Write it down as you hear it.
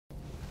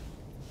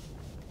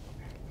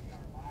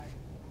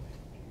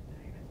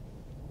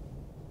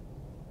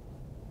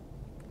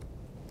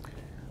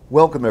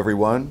Welcome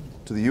everyone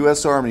to the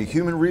U.S. Army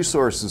Human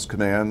Resources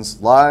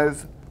Command's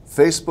live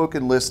Facebook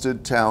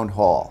Enlisted Town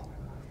Hall.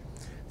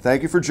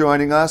 Thank you for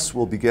joining us.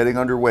 We'll be getting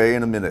underway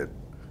in a minute,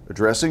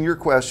 addressing your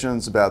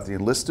questions about the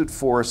enlisted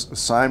force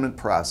assignment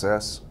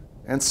process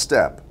and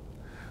STEP.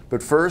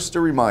 But first,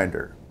 a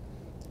reminder.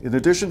 In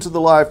addition to the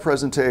live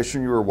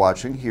presentation you are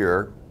watching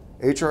here,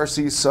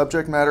 HRC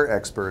subject matter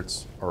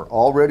experts are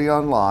already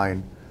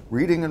online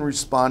reading and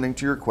responding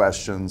to your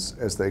questions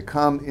as they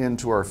come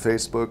into our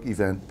Facebook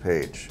event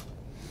page.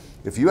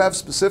 If you have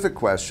specific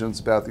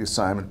questions about the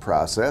assignment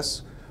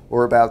process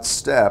or about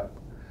STEP,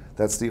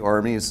 that's the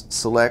Army's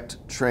Select,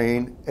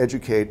 Train,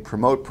 Educate,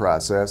 Promote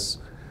process,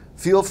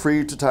 feel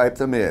free to type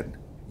them in.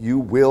 You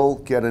will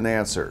get an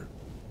answer.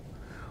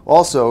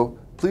 Also,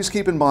 please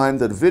keep in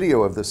mind that a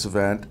video of this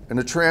event and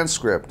a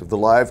transcript of the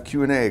live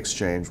Q&A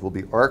exchange will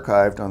be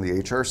archived on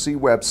the HRC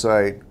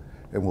website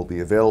and will be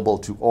available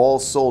to all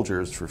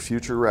soldiers for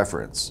future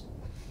reference.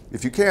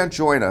 If you can't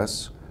join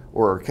us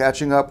or are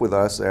catching up with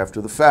us after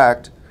the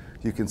fact,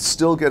 you can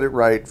still get it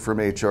right from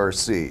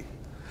HRC.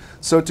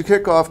 So to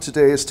kick off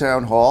today's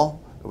town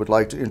hall, I would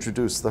like to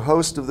introduce the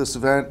host of this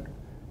event,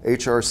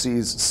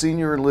 HRC's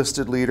Senior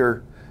Enlisted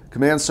Leader,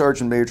 Command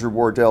Sergeant Major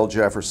Wardell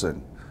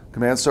Jefferson.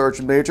 Command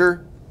Sergeant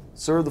Major,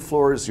 sir, the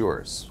floor is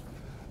yours.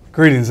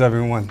 Greetings,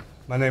 everyone.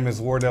 My name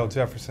is Wardell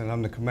Jefferson.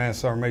 I'm the Command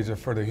Sergeant Major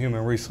for the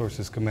Human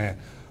Resources Command.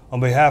 On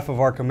behalf of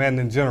our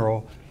Commanding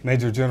General,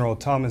 Major General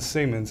Thomas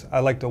Siemens, I'd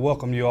like to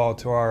welcome you all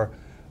to our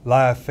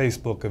live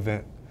Facebook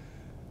event.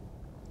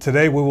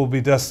 Today we will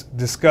be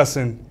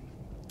discussing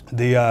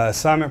the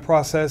assignment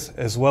process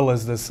as well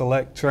as the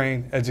Select,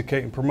 Train,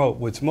 Educate, and Promote,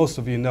 which most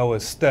of you know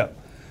as STEP.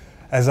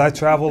 As I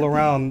travel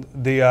around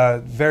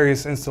the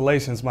various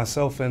installations,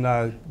 myself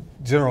and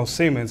General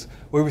Siemens,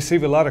 we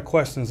receive a lot of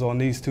questions on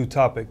these two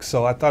topics.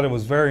 So I thought it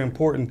was very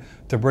important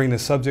to bring the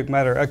subject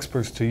matter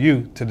experts to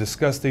you to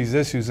discuss these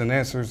issues and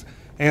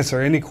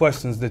answer any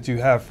questions that you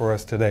have for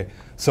us today.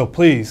 So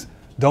please,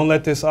 don't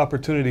let this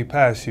opportunity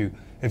pass you.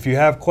 If you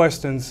have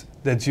questions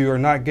that you are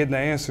not getting the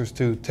answers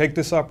to, take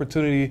this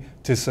opportunity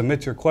to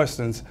submit your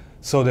questions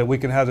so that we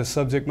can have the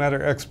subject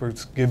matter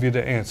experts give you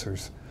the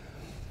answers.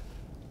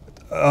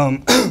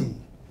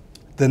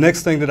 The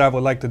next thing that I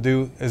would like to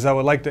do is I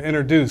would like to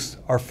introduce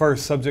our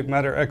first subject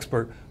matter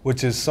expert,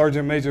 which is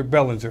Sergeant Major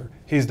Bellinger.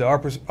 He's the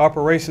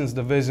Operations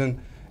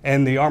Division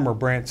and the Armor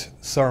Branch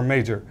Sergeant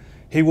Major.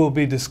 He will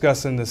be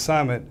discussing the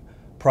assignment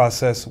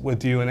process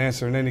with you and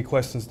answering any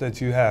questions that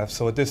you have.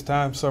 So at this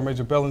time, Sergeant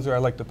Major Bellinger, I'd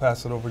like to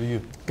pass it over to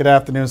you. Good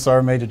afternoon,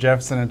 Sergeant Major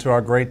Jefferson, and to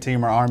our great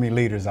team of Army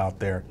leaders out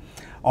there.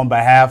 On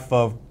behalf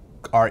of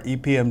our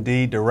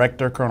EPMD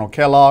Director, Colonel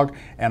Kellogg,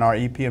 and our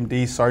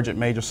EPMD Sergeant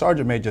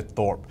Major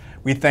Thorpe,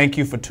 we thank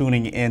you for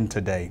tuning in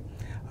today.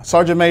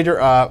 Sergeant Major,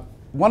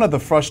 one of the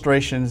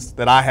frustrations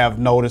that I have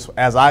noticed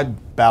as I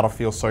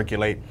battlefield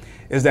circulate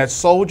is that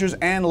soldiers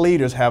and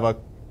leaders have a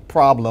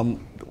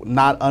problem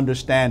not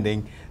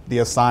understanding the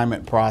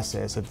assignment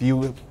process. Have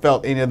you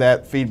felt any of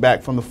that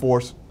feedback from the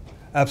force?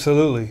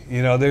 Absolutely.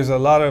 You know, there's a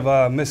lot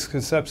of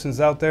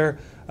misconceptions out there.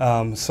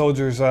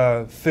 Soldiers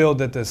feel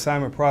that the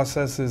assignment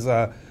process is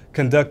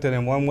conducted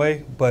in one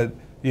way, but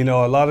you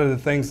know, a lot of the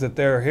things that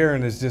they're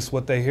hearing is just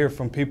what they hear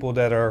from people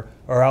that are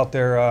out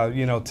there,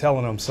 you know,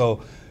 telling them.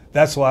 So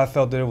that's why I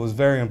felt that it was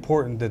very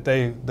important that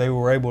they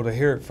were able to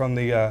hear it from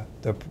the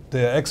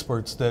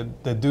experts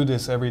that do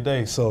this every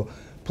day. So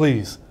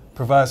please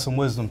provide some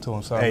wisdom to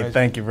them. Sorry, hey, Major.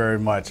 Thank you very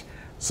much.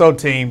 So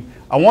team,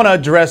 I want to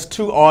address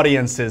two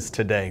audiences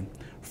today.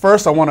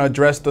 First, I want to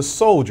address the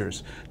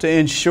soldiers to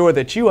ensure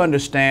that you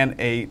understand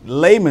in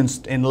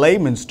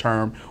layman's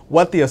term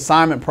what the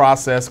assignment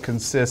process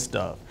consists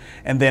of,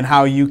 and then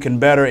how you can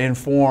better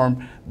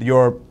inform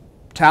your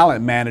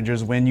talent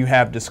managers when you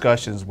have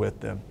discussions with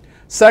them.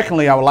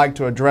 Secondly, I would like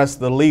to address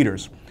the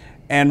leaders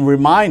and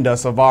remind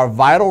us of our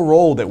vital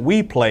role that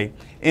we play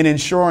in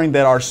ensuring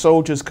that our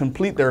soldiers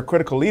complete their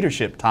critical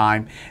leadership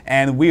time,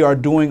 and we are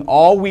doing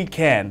all we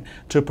can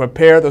to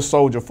prepare the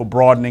soldier for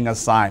broadening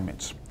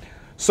assignments.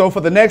 So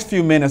for the next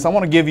few minutes, I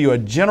want to give you a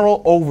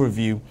general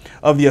overview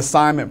of the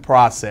assignment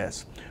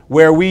process,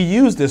 where we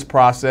use this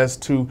process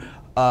to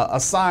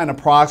assign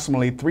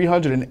approximately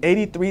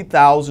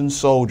 383,000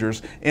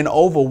 soldiers in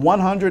over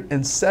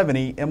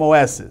 170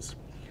 MOSs.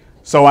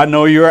 So I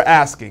know you're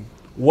asking,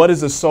 what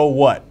is a so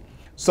what?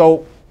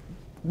 So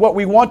what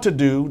we want to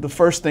do, the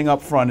first thing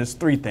up front, is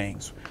three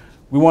things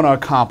we want to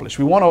accomplish.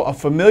 We want to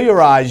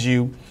familiarize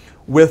you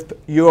with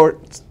your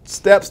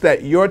steps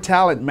that your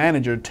talent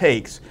manager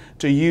takes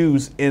to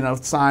use in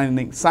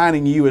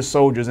assigning you as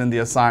soldiers in the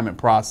assignment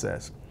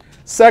process.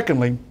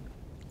 Secondly,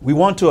 we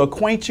want to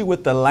acquaint you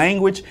with the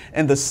language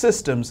and the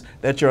systems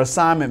that your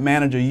assignment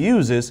manager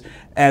uses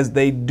as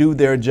they do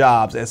their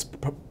jobs as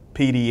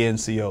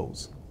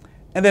PDNCOs.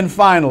 And then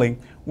finally,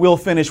 we'll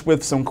finish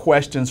with some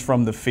questions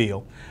from the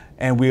field.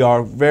 And we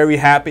are very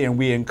happy and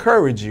we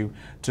encourage you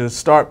to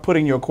start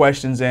putting your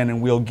questions in,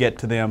 and we'll get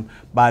to them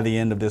by the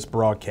end of this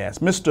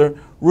broadcast. Mr.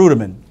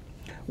 Ruderman,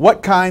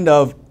 what kind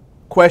of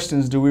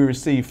questions do we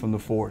receive from the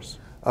force?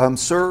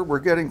 Sir, we're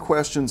getting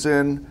questions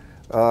in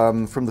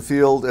from the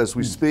field as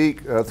we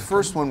speak. The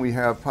first one we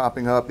have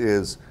popping up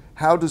is,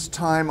 how does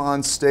time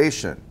on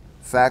station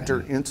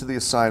factor into the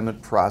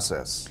assignment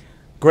process?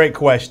 Great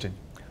question.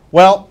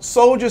 Well,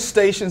 soldiers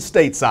stationed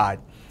stateside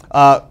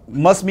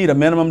must meet a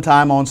minimum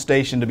time on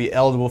station to be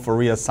eligible for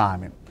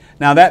reassignment.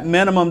 Now, that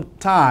minimum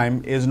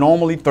time is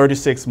normally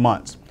 36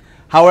 months.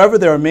 However,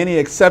 there are many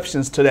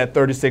exceptions to that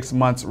 36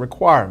 months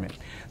requirement.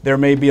 There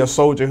may be a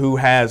soldier who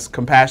has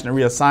compassionate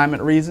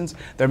reassignment reasons.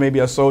 There may be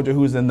a soldier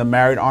who's in the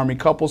Married Army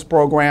Couples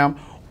Program,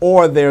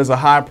 or there's a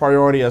high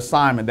priority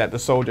assignment that the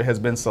soldier has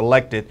been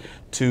selected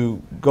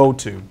to go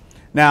to.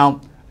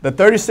 Now, the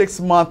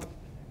 36-month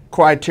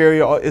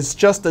criteria is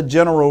just a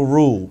general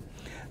rule.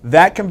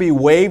 That can be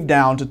waived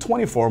down to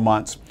 24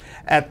 months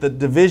at the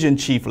division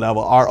chief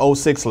level, our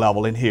 06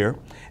 level in here.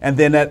 And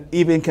then that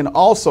even can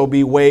also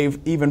be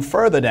waived even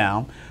further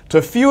down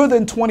to fewer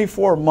than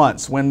 24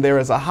 months when there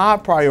is a high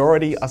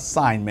priority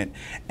assignment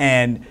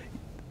and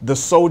the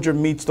soldier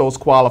meets those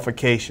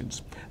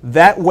qualifications.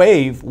 That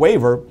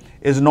waiver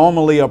is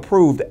normally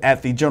approved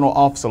at the general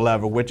officer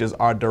level, which is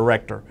our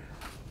director.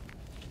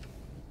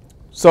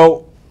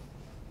 So,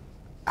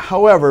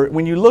 however,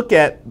 when you look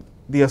at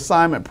the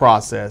assignment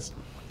process,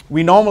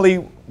 we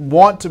normally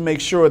want to make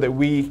sure that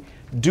we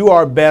do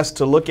our best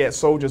to look at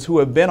soldiers who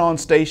have been on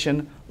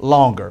station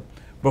longer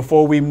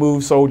before we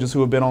move soldiers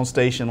who have been on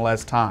station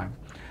less time.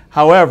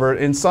 However,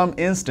 in some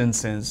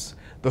instances,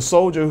 the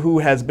soldier who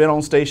has been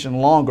on station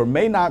longer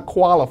may not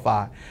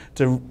qualify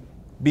to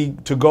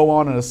go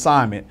on an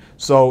assignment,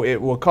 so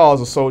it will cause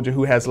a soldier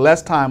who has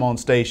less time on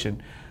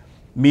station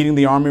meeting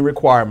the Army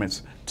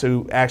requirements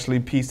to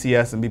actually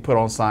PCS and be put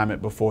on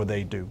assignment before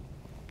they do.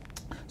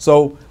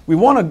 So we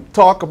want to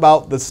talk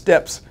about the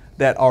steps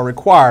that are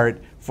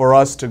required for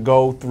us to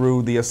go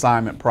through the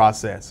assignment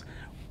process.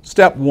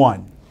 Step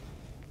 1.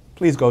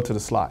 Please go to the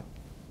slide.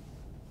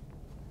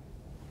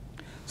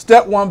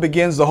 Step 1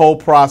 begins the whole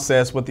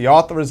process with the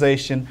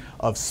authorization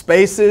of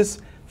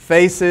spaces,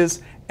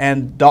 faces,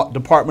 and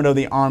Department of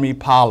the Army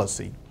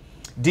policy.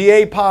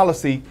 DA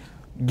policy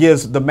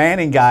gives the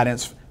manning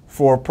guidance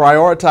for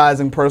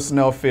prioritizing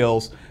personnel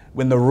fields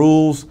when the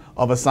rules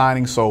of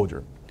assigning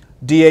soldier.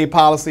 DA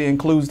policy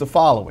includes the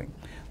following: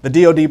 the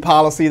DoD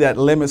policy that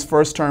limits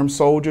first-term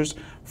soldiers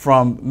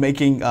from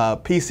making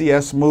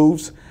PCS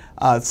moves.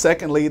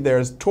 Secondly,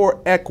 there's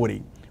tour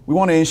equity. We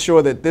want to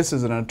ensure that this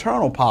is an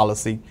internal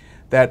policy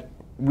that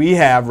we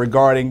have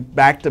regarding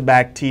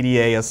back-to-back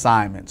TDA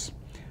assignments.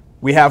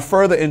 We have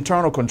further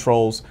internal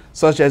controls,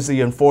 such as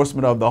the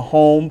enforcement of the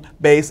Home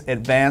Base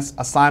Advanced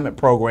Assignment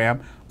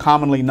Program,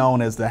 commonly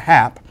known as the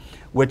HAP,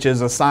 which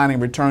is assigning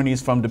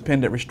returnees from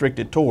dependent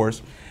restricted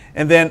tours.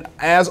 And then,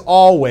 as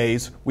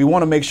always, we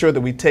want to make sure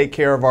that we take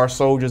care of our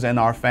soldiers and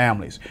our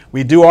families.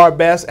 We do our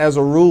best as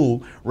a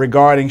rule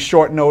regarding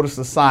short notice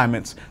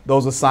assignments,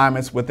 those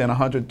assignments within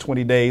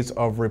 120 days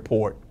of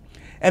report.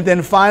 And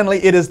then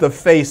finally, it is the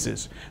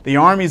faces, the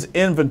Army's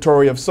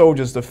inventory of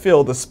soldiers to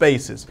fill the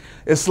spaces.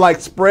 It's like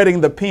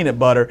spreading the peanut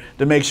butter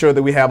to make sure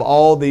that we have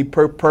all the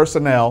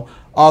personnel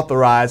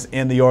authorized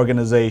in the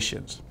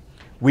organizations.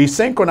 We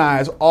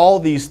synchronize all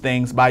these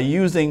things by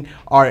using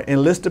our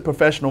Enlisted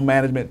Professional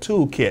Management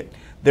Toolkit.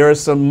 There are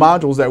some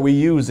modules that we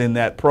use in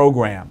that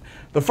program.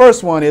 The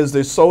first one is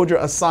the Soldier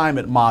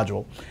Assignment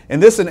module,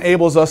 and this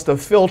enables us to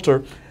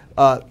filter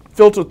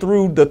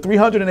through the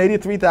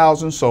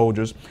 383,000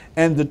 soldiers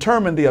and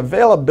determine the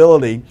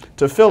availability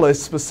to fill a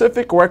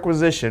specific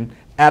requisition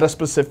at a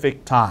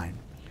specific time.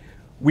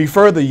 We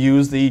further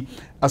use the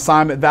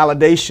Assignment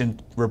Validation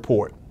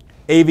Report,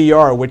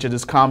 AVR, which it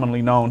is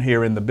commonly known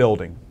here in the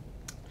building.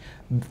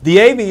 The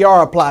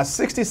AVR applies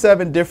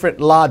 67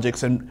 different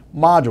logics and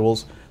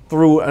modules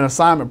through an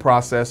assignment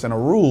process and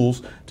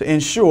rules to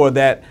ensure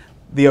that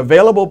the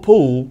available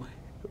pool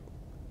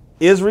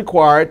is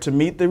required to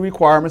meet the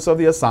requirements of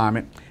the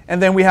assignment, and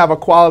then we have a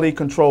quality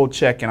control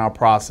check in our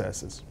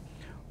processes.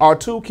 Our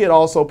toolkit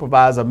also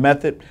provides a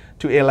method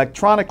to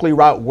electronically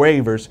route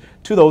waivers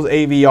to those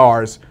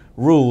AVRs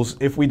rules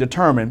if we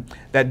determine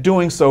that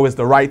doing so is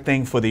the right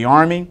thing for the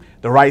Army,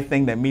 the right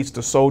thing that meets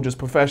the soldier's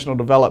professional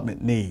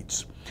development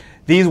needs.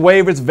 These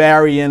waivers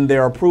vary in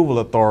their approval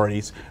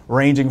authorities,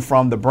 ranging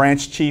from the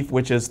branch chief,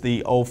 which is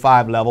the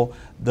 05 level,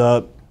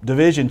 the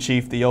division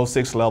chief, the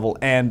 06 level,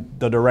 and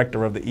the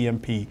director of the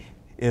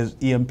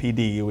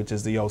EMPD, which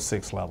is the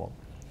 06 level.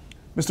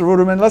 Mr.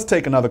 Ruderman, let's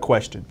take another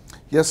question.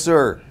 Yes,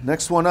 sir.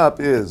 Next one up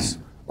is,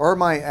 are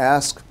my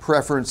ask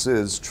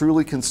preferences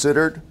truly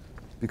considered?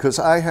 Because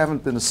I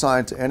haven't been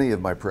assigned to any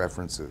of my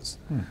preferences.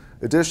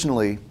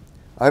 Additionally,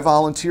 I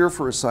volunteer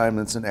for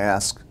assignments and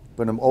ask,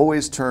 but I'm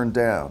always turned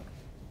down.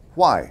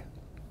 Why?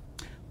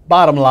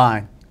 Bottom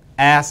line,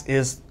 ask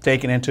is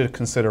taken into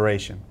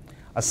consideration.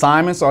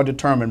 Assignments are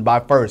determined by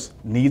first,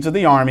 needs of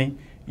the Army,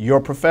 your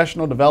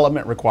professional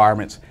development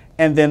requirements,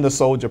 and then the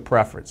soldier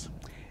preference.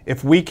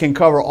 If we can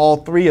cover all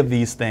three of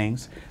these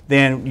things,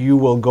 then you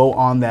will go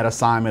on that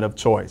assignment of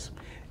choice.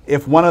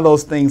 If one of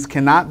those things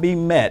cannot be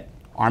met,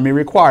 Army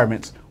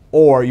requirements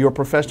or your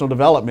professional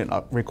development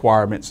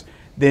requirements,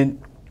 then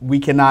we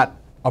cannot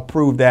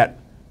approve that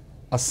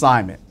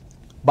assignment.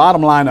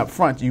 bottom line up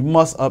front, you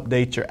must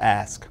update your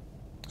ask.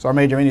 Sergeant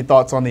Major, any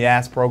thoughts on the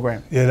ask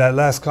program? Yeah, that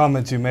last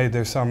comment you made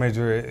there, Sergeant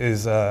Major,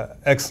 is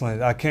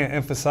excellent. I can't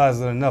emphasize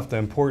it enough, the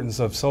importance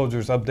of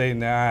soldiers updating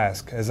their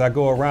ask. As I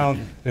go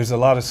around, there's a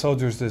lot of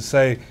soldiers that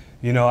say,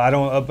 you know, I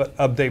don't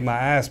update my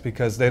ask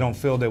because they don't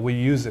feel that we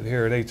use it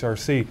here at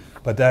HRC.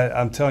 But that,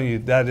 I'm telling you,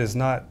 that is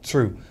not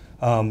true.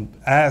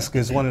 Ask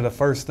is one of the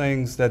first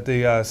things that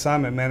the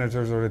assignment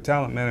managers or the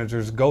talent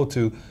managers go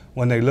to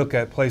when they look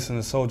at placing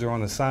a soldier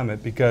on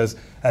assignment, because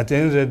at the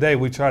end of the day,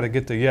 we try to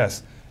get the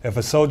yes. If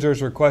a soldier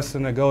is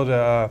requesting to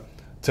go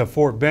to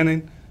Fort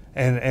Benning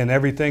and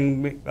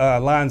everything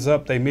lines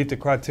up, they meet the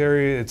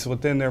criteria, it's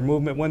within their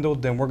movement window,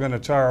 then we're going to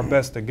try our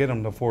best to get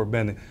them to Fort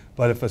Benning.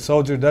 But if a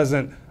soldier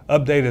doesn't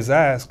update his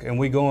ask and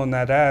we go on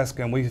that ask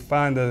and we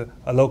find a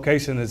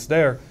location that's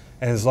there,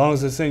 and as long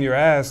as it's in your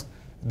ask,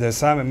 the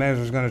assignment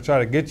manager is going to try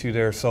to get you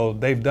there, so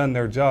they've done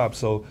their job.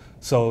 So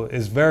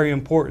it's very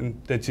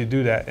important that you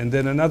do that. And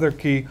then another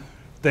key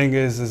thing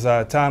is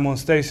time on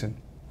station.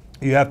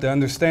 You have to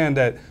understand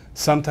that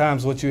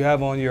sometimes what you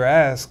have on your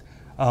ask,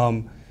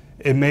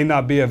 it may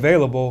not be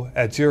available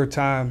at your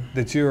time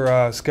that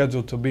you're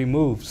scheduled to be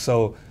moved.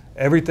 So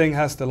everything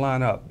has to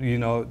line up. You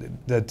know,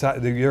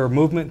 your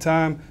movement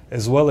time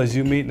as well as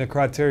you meeting the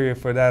criteria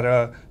for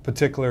that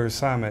particular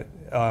assignment.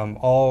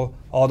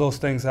 All those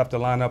things have to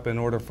line up in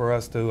order for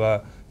us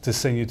to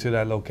send you to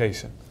that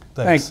location.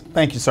 Thanks.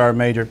 Thank you, Sergeant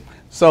Major.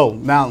 So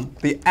now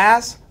the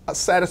Ask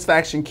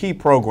Satisfaction Key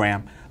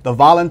program, the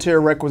volunteer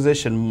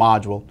requisition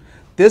module.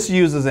 This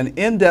uses an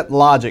in-depth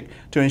logic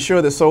to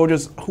ensure that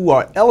soldiers who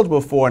are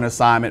eligible for an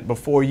assignment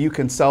before you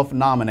can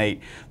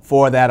self-nominate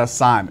for that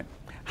assignment.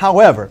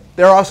 However,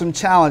 there are some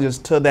challenges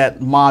to that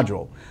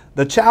module.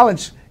 The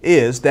challenge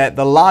is that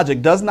the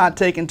logic does not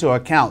take into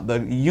account the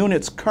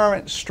unit's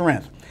current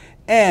strength,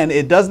 and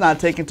it does not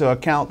take into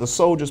account the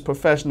soldier's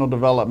professional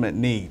development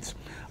needs.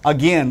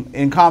 Again,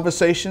 in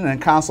conversation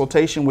and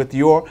consultation with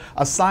your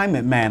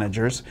assignment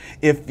managers,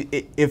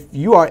 if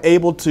you are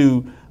able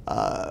to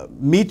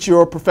meet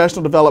your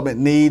professional development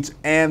needs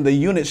and the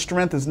unit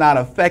strength is not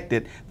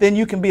affected, then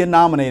you can be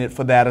nominated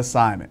for that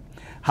assignment.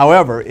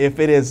 However, if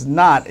it is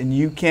not and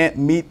you can't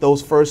meet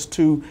those first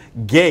two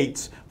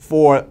gates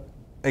for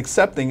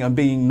accepting and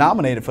being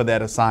nominated for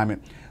that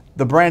assignment,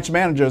 the branch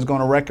manager is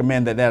going to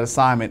recommend that that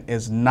assignment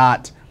is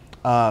not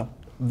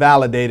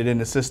validated in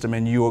the system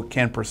and you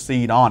can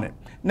proceed on it.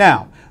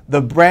 Now,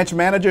 the branch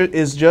manager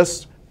is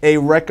just a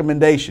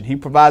recommendation. He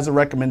provides a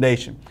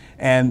recommendation,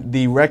 and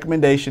the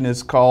recommendation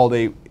is called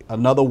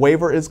another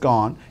waiver is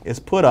gone. It's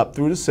put up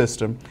through the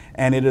system,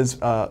 and it is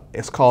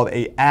it's called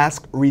a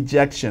ask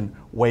rejection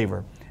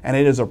waiver, and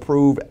it is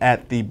approved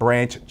at the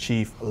branch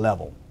chief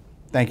level.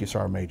 Thank you,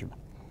 Sergeant Major.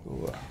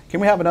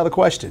 Can we have another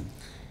question?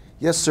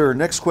 Yes, sir.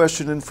 Next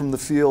question in from the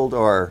field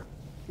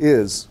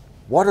is,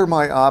 what are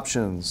my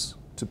options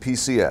to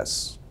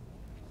PCS?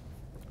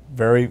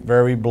 Very,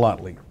 very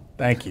bluntly.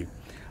 Thank you.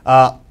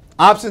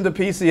 Options to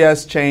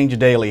PCS change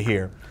daily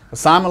here.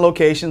 Assignment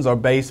locations are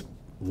based,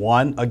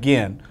 one,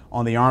 again,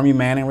 on the Army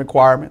manning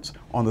requirements,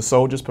 on the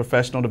soldier's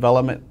professional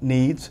development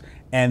needs,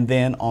 and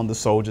then on the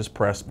soldier's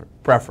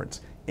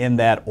preference, in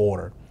that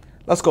order.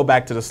 Let's go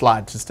back to the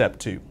slide to step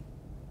 2.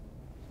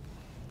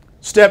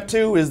 Step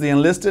 2 is the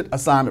enlisted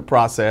assignment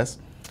process,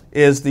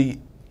 is the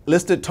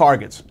listed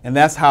targets, and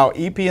that's how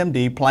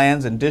EPMD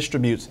plans and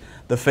distributes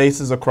the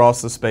faces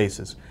across the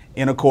spaces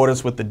in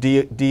accordance with the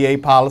DA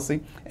policy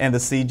and the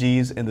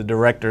CG's and the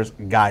director's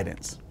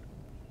guidance.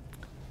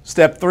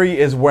 Step 3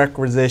 is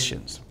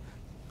requisitions.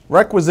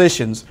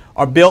 Requisitions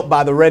are built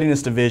by the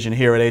Readiness Division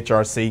here at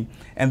HRC,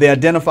 and they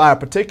identify a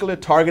particular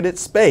targeted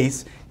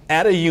space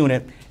at a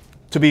unit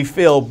to be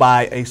filled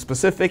by a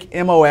specific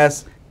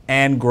MOS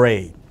and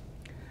grade.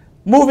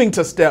 Moving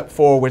to step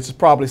 4, which is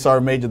probably,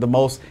 Sergeant Major, the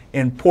most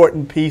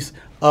important piece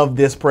of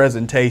this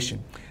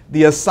presentation,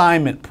 the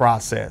assignment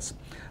process.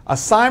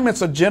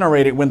 Assignments are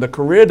generated when the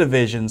career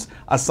divisions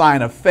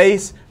assign a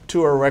face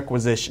to a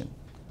requisition.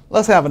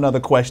 Let's have another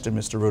question,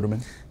 Mr.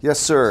 Ruderman. Yes,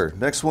 sir.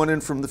 Next one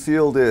in from the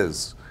field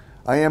is,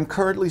 I am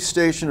currently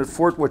stationed at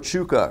Fort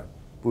Huachuca,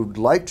 would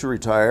like to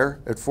retire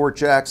at Fort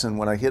Jackson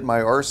when I hit my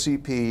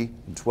RCP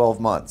in 12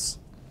 months.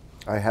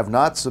 I have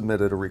not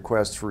submitted a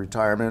request for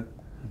retirement,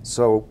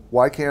 so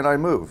why can't I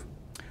move?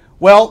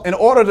 Well, in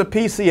order to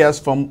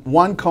PCS from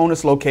one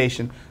CONUS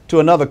location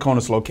to another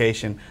CONUS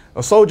location,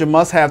 a soldier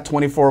must have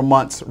 24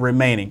 months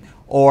remaining,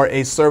 or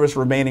a service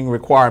remaining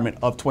requirement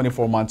of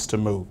 24 months to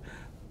move.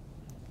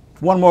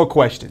 One more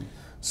question.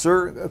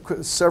 Sir,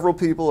 several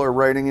people are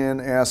writing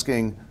in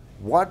asking,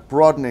 what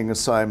broadening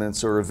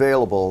assignments are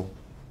available,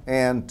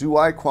 and do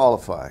I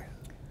qualify?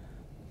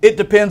 It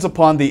depends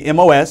upon the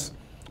MOS,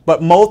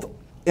 but most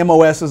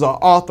MOSs are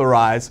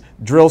authorized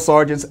drill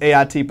sergeants,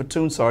 AIT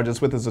platoon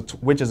sergeants, which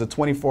is a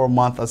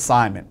 24-month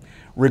assignment.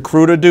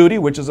 Recruiter duty,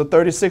 which is a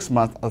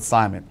 36-month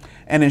assignment.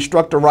 And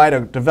instructor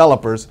writer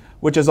developers,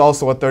 which is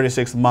also a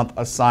 36-month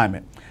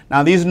assignment.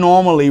 Now, these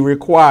normally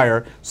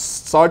require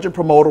sergeant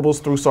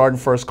promotables through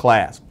sergeant first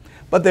class.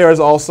 But there is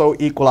also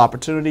equal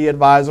opportunity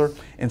advisor,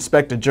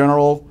 inspector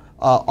general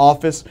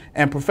Office,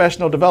 and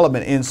professional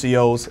development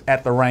NCOs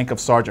at the rank of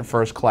Sergeant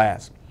First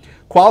Class.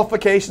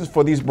 Qualifications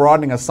for these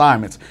broadening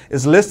assignments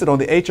is listed on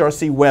the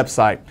HRC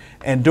website,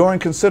 and during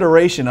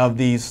consideration of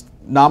these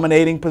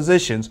nominating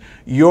positions,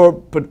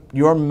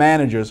 your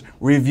managers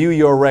review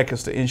your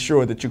records to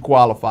ensure that you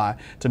qualify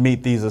to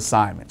meet these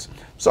assignments.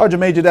 Sergeant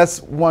Major,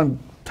 that's one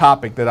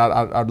topic that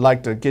I'd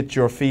like to get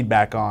your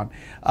feedback on.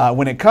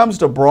 When it comes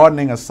to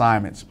broadening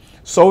assignments,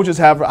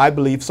 I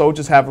believe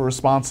soldiers have a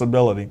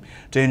responsibility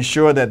to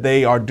ensure that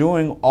they are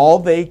doing all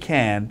they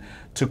can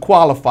to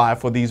qualify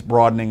for these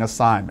broadening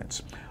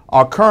assignments.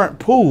 Our current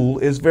pool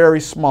is very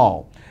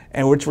small,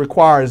 and which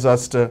requires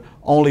us to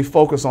only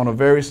focus on a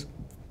very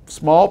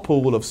small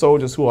pool of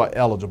soldiers who are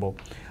eligible.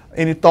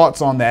 Any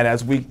thoughts on that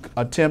as we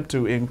attempt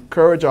to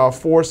encourage our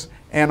force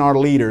and our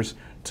leaders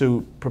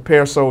to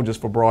prepare soldiers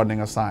for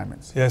broadening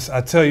assignments? Yes,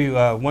 I tell you,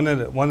 one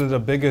of the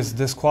biggest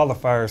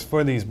disqualifiers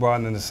for these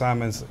broadening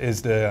assignments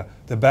is the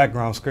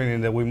background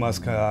screening that we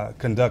must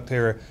conduct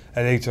here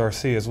at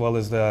HRC, as well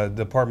as the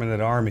Department of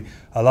the Army.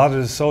 A lot of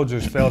the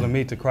soldiers fail to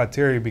meet the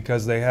criteria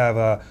because they have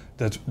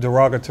the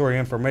derogatory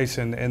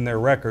information in their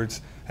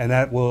records, and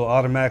that will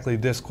automatically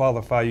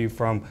disqualify you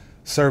from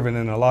serving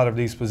in a lot of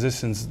these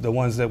positions, the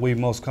ones that we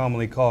most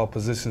commonly call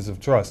positions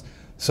of trust.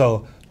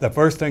 So the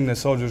first thing that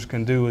soldiers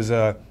can do is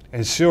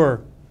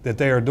ensure that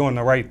they are doing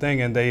the right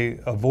thing and they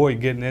avoid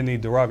getting any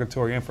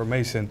derogatory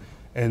information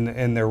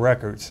in their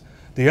records.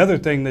 The other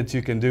thing that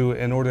you can do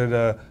in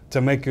order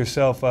to make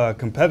yourself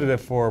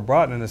competitive for a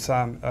broadening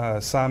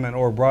assignment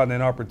or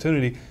broadening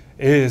opportunity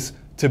is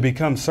to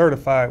become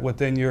certified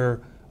within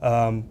your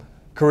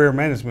career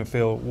management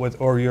field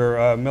or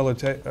your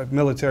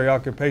military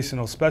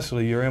occupational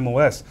specialty, your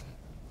MOS,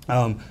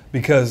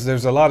 because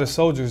there's a lot of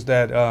soldiers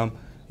that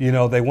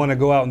they want to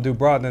go out and do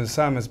broadening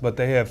assignments, but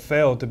they have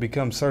failed to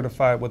become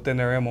certified within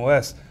their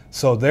MOS.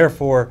 So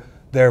therefore,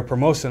 their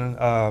promotion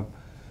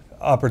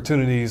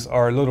opportunities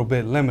are a little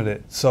bit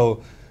limited.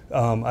 So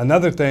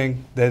another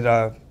thing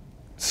that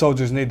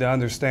soldiers need to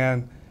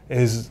understand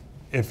is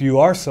if you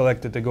are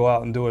selected to go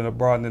out and do a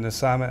broadening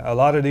assignment, a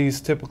lot of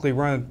these typically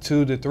run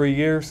 2 to 3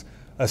 years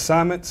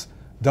assignments.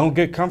 Don't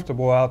get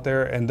comfortable out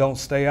there and don't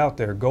stay out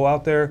there. Go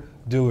out there,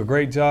 do a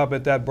great job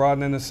at that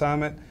broadening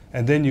assignment,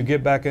 and then you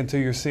get back into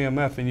your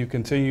CMF and you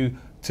continue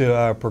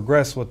to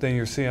progress within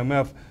your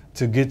CMF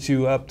to get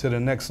you up to the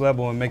next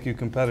level and make you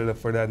competitive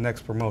for that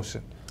next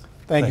promotion.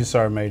 Thank you,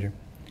 Sergeant Major.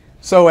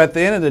 So at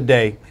the end of the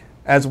day,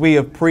 as we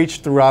have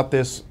preached throughout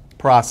this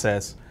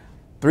process,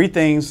 3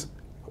 things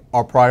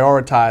are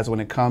prioritized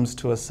when it comes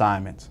to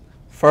assignments.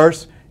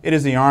 First, it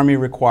is the Army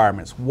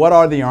requirements. What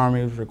are the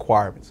Army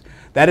requirements?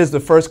 That is the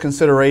first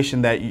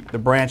consideration that the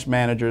branch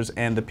managers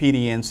and the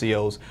PD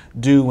NCOs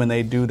do when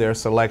they do their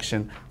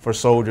selection for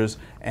soldiers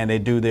and they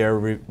do their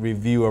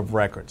review of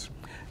records.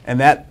 And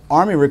that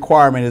Army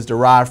requirement is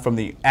derived from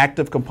the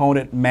active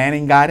component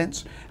manning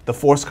guidance, the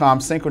FORCECOM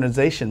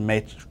synchronization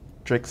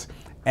matrix,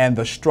 and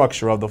the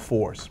structure of the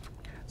force.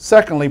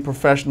 Secondly,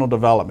 professional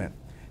development.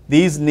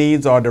 These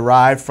needs are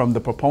derived from the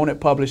proponent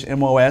published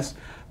MOS,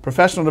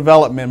 professional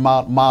development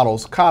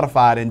models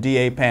codified in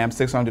DAPAM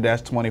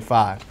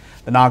 600-25.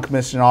 The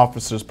Non-Commissioned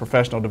Officer's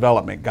Professional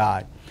Development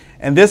Guide.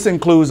 And this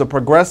includes a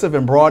progressive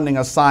and broadening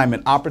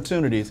assignment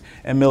opportunities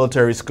in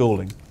military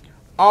schooling.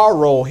 Our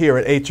role here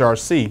at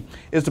HRC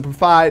is to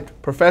provide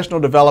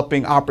professional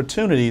developing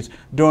opportunities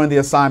during the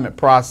assignment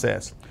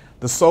process.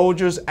 The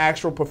soldier's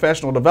actual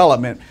professional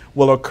development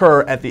will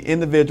occur at the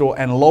individual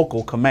and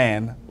local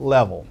command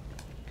level.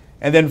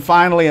 And then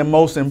finally, and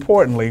most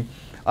importantly,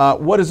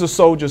 what is the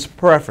soldier's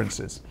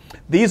preferences?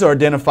 These are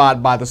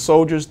identified by the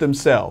soldiers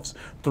themselves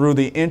through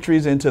the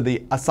entries into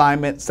the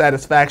Assignment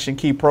Satisfaction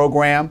Key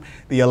Program,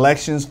 the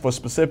elections for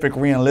specific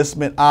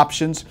reenlistment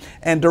options,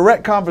 and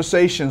direct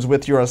conversations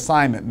with your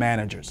assignment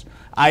managers.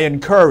 I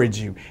encourage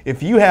you,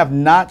 if you have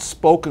not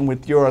spoken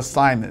with your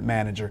assignment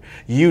manager,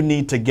 you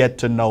need to get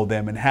to know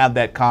them and have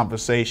that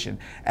conversation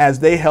as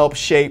they help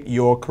shape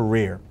your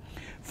career.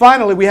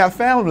 Finally, we have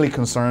family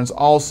concerns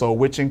also,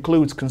 which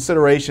includes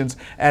considerations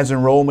as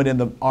enrollment in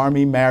the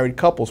Army Married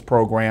Couples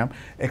Program,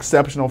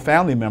 Exceptional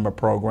Family Member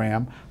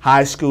Program,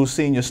 High School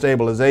Senior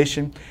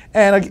Stabilization,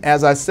 and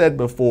as I said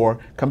before,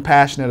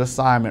 compassionate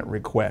assignment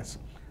requests.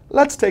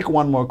 Let's take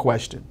one more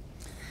question.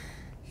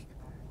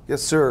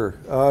 Yes,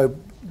 sir.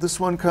 This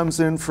one comes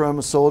in from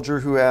a soldier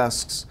who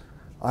asks,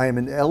 I am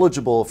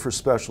ineligible for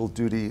special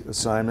duty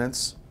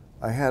assignments.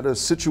 I had a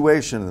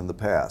situation in the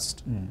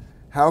past.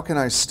 How can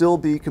I still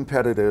be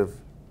competitive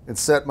and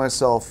set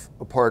myself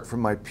apart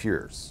from my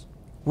peers?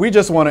 We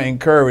just want to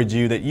encourage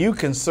you that you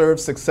can serve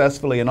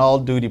successfully in all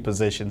duty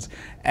positions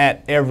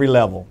at every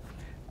level.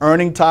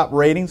 Earning top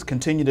ratings,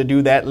 continue to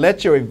do that.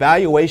 Let your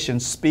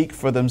evaluations speak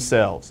for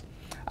themselves.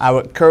 I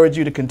would encourage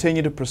you to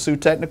continue to pursue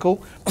technical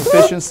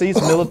proficiencies,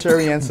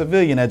 military and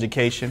civilian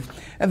education,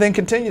 and then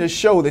continue to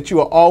show that you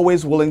are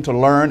always willing to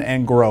learn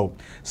and grow,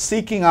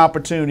 seeking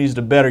opportunities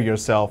to better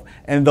yourself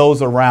and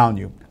those around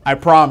you. I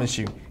promise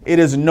you, it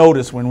is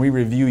noticed when we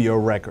review your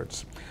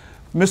records.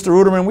 Mr.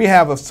 Ruderman, we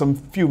have some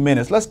few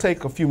minutes. Let's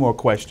take a few more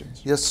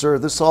questions. Yes, sir.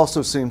 This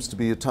also seems to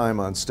be a time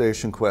on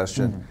station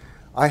question.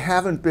 I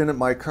haven't been at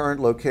my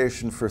current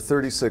location for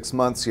 36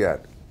 months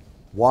yet.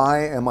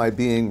 Why am I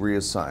being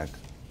reassigned?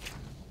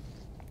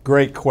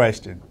 Great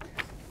question.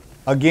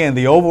 Again,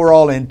 the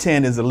overall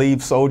intent is to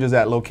leave soldiers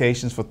at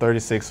locations for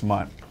 36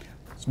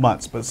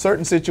 months, but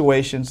certain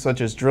situations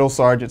such as drill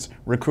sergeants,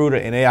 recruiter,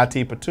 and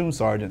AIT platoon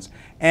sergeants,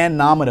 and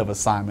nominative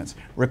assignments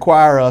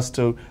require us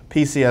to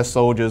PCS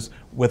soldiers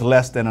with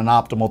less than an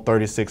optimal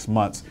 36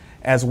 months,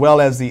 as well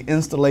as the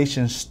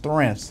installation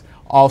strength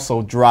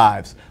also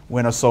drives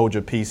when a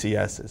soldier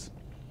PCSs.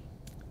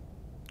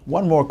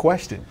 One more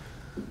question.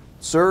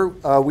 Sir,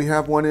 we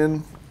have one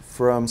in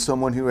from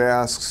someone who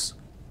asks,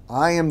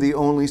 I am the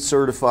only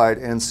certified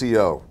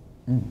NCO,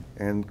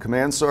 and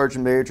Command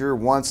Sergeant Major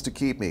wants to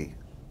keep me.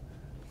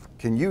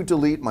 Can you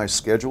delete my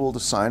scheduled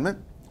assignment?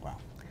 Wow.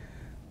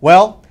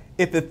 Well,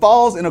 if it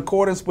falls in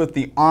accordance with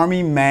the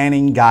Army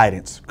Manning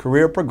Guidance,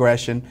 career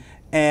progression,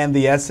 and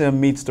the SM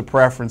meets the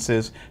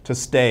preferences to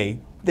stay,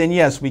 then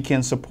yes, we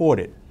can support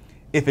it.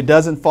 If it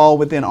doesn't fall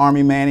within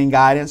Army Manning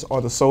Guidance or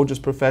the Soldier's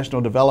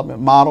Professional Development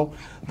Model,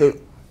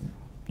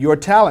 your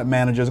talent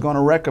manager is going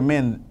to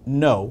recommend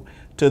no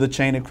to the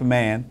chain of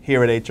command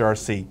here at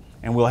HRC,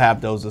 and we'll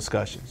have those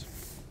discussions.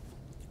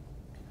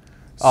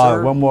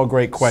 Sir, one more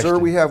great question. Sir,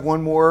 we have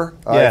one more.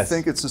 Yes. I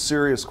think it's a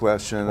serious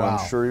question. Wow.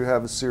 I'm sure you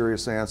have a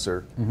serious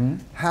answer.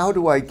 How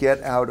do I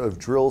get out of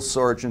drill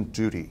sergeant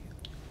duty?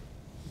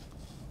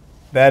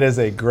 That is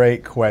a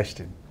great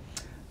question.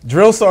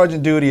 Drill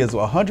sergeant duty is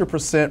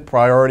 100%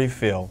 priority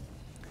fill.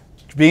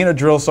 Being a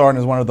drill sergeant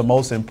is one of the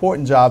most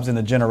important jobs in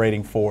the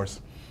generating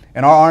force.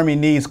 And our Army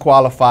needs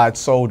qualified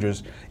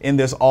soldiers in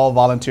this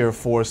all-volunteer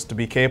force to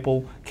be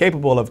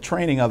capable of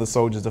training other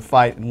soldiers to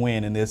fight and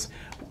win in this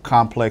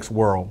complex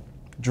world.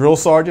 Drill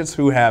sergeants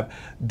who have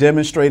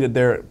demonstrated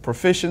their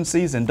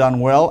proficiencies and done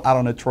well out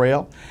on the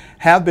trail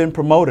have been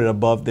promoted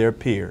above their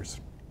peers.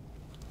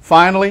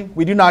 Finally,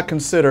 we do not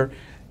consider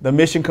the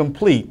mission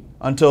complete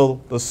until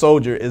the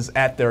soldier is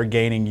at their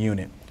gaining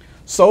unit.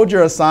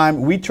 Soldier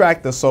assignment, we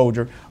track the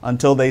soldier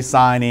until they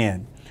sign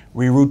in.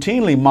 We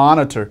routinely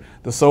monitor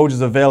the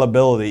soldier's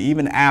availability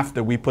even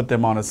after we put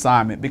them on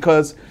assignment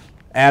because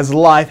as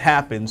life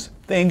happens,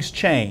 things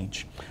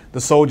change.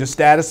 The soldier's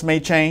status may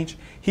change.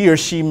 He or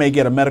she may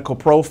get a medical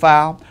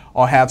profile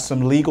or have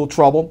some legal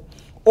trouble,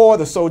 or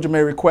the soldier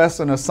may request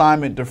an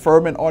assignment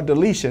deferment or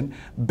deletion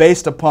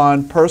based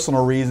upon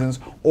personal reasons,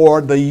 or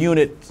the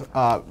unit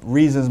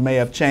reasons may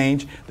have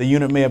changed. The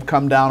unit may have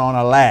come down on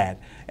a lad.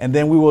 And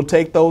then we will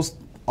take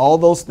all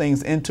those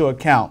things into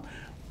account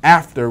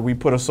after we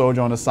put a soldier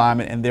on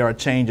assignment and there are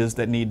changes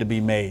that need to be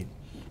made.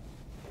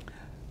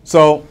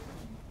 So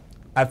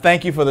I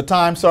thank you for the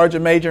time,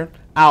 Sergeant Major.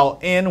 I'll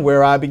end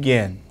where I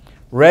began.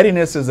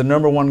 Readiness is the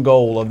 #1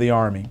 goal of the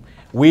Army.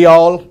 We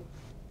all,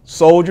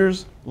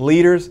 soldiers,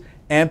 leaders,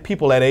 and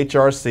people at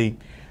HRC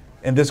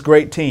and this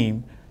great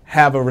team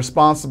have a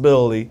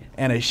responsibility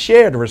and a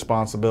shared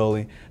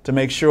responsibility to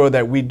make sure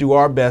that we do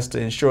our best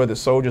to ensure that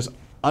soldiers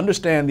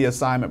understand the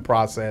assignment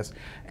process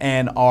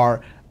and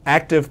are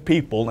active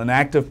people in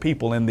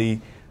the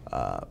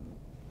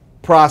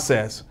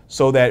process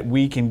so that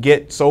we can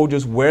get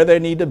soldiers where they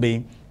need to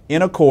be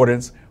in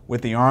accordance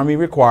with the Army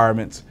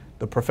requirements,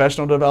 the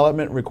professional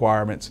development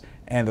requirements,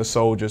 and the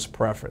soldier's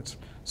preference.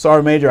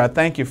 Sergeant Major, I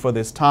thank you for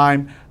this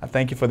time. I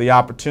thank you for the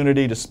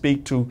opportunity to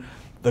speak to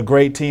the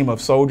great team of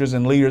soldiers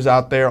and leaders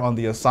out there on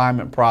the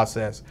assignment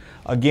process.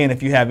 Again,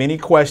 if you have any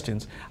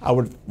questions, I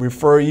would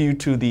refer you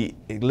to the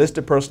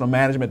Enlisted Personal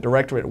Management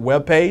Directorate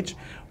webpage,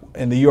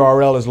 and the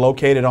URL is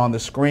located on the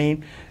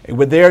screen.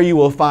 With there you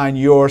will find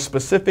your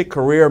specific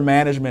career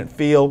management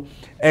field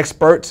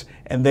experts,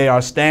 and they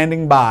are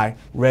standing by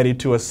ready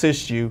to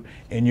assist you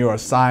in your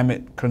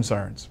assignment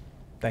concerns.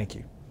 Thank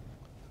you.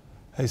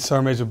 Hey,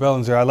 Sergeant Major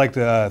Bellinger, I'd like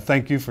to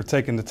thank you for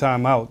taking the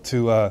time out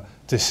to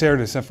share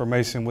this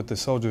information with the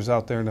soldiers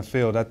out there in the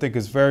field. I think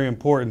it's very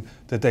important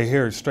that they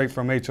hear it straight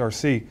from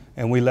HRC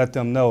and we let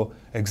them know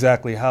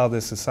exactly how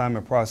this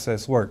assignment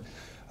process works.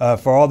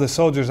 For all the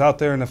soldiers out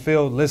there in the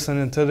field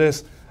listening to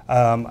this,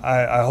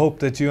 I hope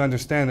that you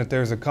understand that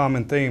there's a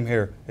common theme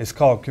here. It's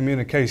called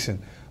communication.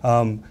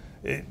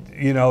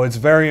 It's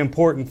very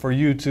important for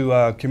you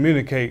to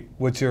communicate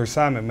with your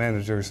assignment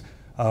managers.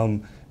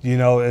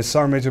 As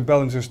Sergeant Major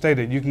Bellinger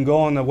stated, you can go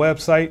on the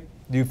website,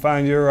 you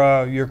find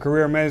your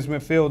career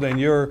management field and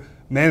your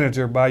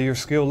manager by your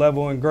skill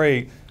level and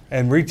grade,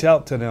 and reach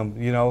out to them.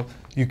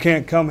 You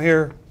can't come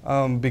here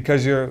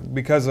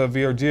because of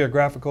your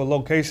geographical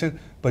location,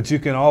 but you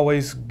can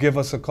always give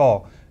us a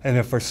call. And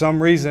if for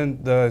some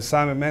reason the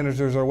assignment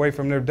managers are away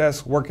from their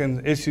desk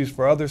working issues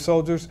for other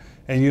soldiers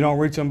and you don't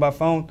reach them by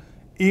phone,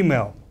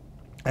 email.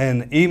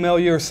 And email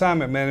your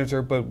assignment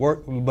manager, but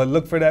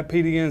look for that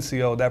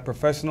PDNCO, that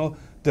professional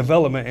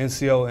development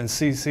NCO, and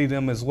CC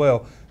them as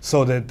well,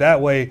 so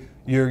that way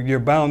you're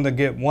bound to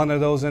get one of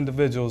those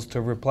individuals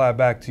to reply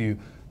back to you.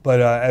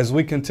 But as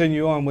we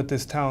continue on with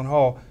this town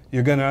hall,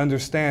 you're going to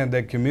understand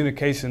that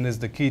communication is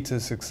the key to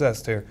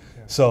success there.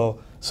 Yeah. So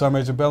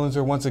Sergeant Major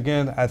Bellinger, once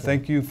again, I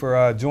thank you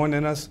for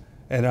joining us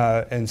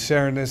and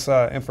sharing this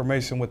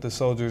information with the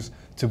soldiers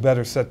to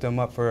better set them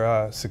up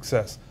for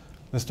success.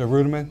 Mr.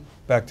 Ruderman,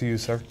 back to you,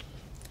 sir.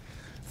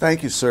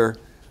 Thank you, sir.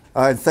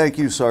 And thank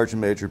you, Sergeant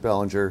Major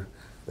Bellinger.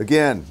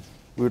 Again,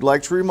 we would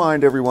like to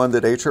remind everyone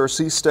that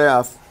HRC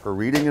staff are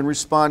reading and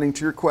responding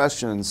to your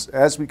questions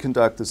as we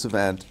conduct this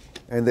event,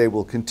 and they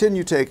will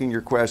continue taking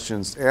your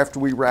questions after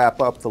we wrap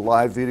up the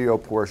live video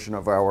portion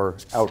of our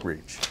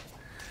outreach.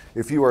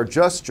 If you are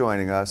just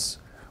joining us,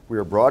 we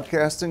are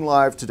broadcasting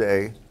live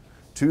today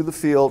to the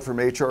field from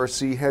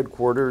HRC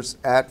headquarters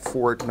at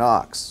Fort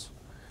Knox.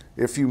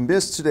 If you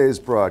missed today's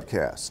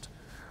broadcast,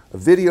 a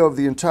video of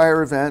the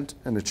entire event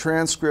and a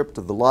transcript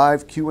of the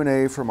live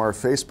Q&A from our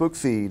Facebook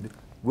feed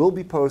will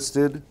be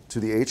posted to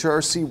the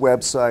HRC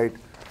website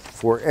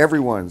for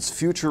everyone's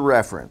future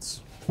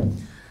reference.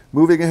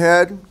 Moving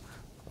ahead,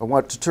 I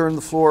want to turn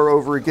the floor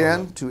over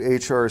again to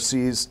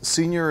HRC's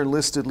Senior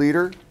Enlisted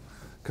Leader,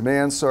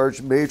 Command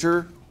Sergeant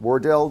Major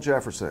Wardell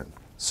Jefferson.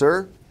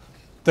 Sir?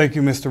 Thank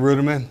you, Mr.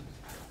 Ruderman.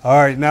 All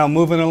right, now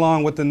moving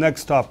along with the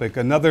next topic.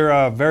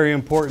 Another very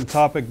important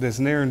topic that's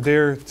near and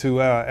dear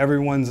to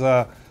everyone's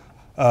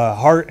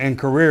heart and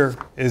career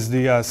is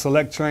the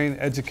Select, Train,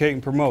 Educate,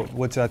 and Promote,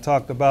 which I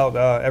talked about,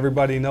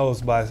 everybody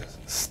knows by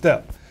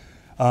STEP.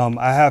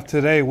 I have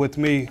today with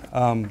me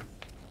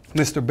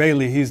Mr.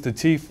 Bailey. He's the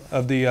chief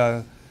of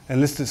the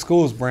Enlisted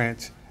Schools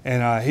branch,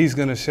 and he's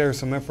going to share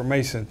some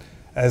information.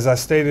 As I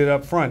stated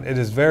up front, it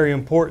is very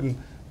important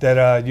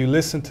that you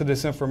listen to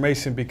this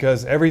information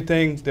because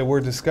everything that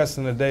we're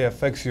discussing today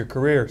affects your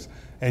careers,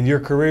 and your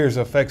careers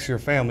affects your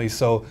family.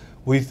 So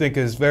we think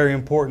it's very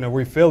important, or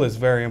we feel it's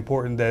very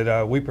important,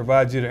 that we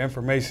provide you the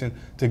information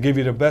to give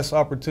you the best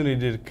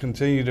opportunity to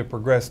continue to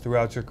progress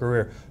throughout your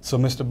career. So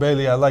Mr.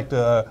 Bailey, I'd like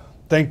to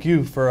thank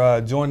you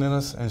for joining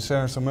us and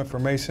sharing some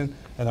information,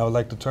 and I would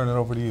like to turn it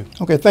over to you.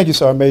 Okay, thank you,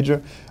 Sergeant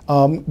Major.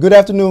 Good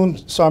afternoon,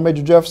 Sergeant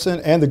Major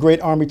Jefferson and the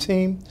great Army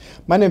team.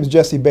 My name is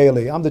Jesse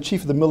Bailey. I'm the Chief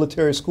of the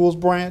Military Schools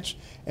Branch,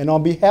 and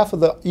on behalf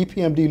of the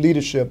EPMD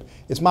leadership,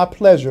 it's my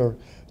pleasure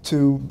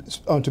to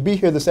be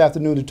here this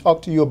afternoon to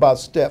talk to you about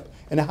STEP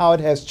and how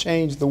it has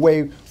changed the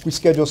way we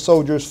schedule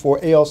soldiers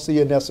for ALC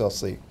and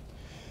SLC.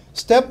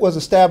 STEP was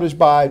established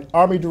by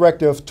Army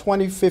Directive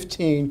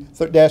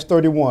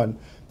 2015-31.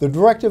 The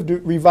directive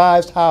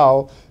revised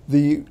how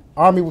the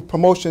Army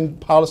promotion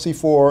policy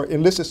for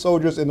enlisted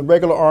soldiers in the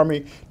regular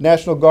Army,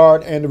 National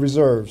Guard, and the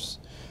reserves.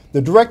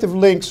 The directive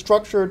links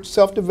structured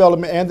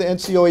self-development and the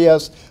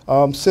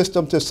NCOES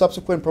system to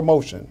subsequent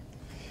promotion.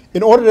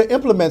 In order to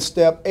implement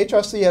STEP,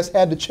 HRC has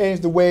had to change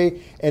the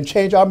way and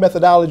change our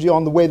methodology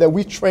on the way that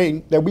we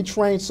train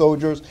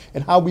soldiers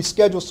and how we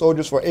schedule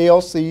soldiers for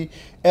ALC,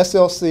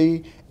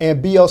 SLC,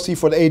 and BLC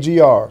for the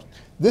AGR.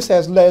 This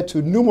has led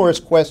to numerous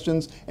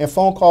questions and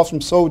phone calls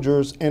from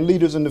soldiers and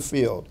leaders in the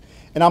field.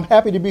 And I'm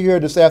happy to be here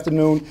this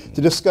afternoon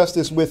to discuss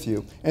this with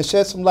you and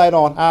shed some light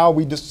on how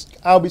we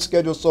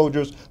schedule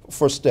soldiers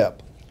for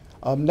STEP.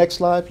 Next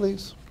slide,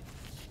 please.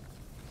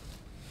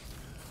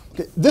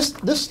 Okay,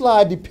 this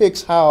slide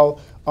depicts how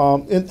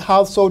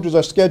soldiers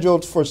are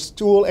scheduled for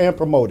school and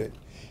promoted.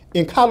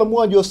 In column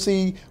 1, you'll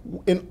see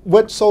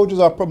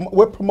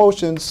what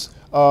promotions.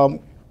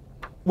 In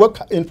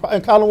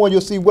column 1,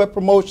 you'll see what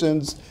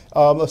promotions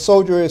a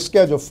soldier is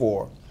scheduled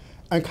for.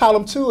 And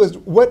column 2 is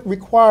what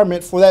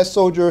requirement for that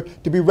soldier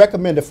to be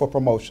recommended for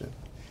promotion.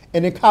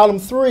 And in column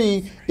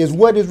 3 is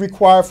what is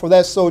required for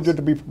that soldier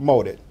to be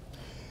promoted.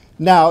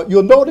 Now,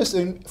 you'll notice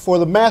for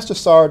the Master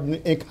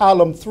Sergeant in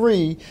column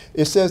 3,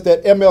 it says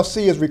that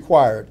MLC is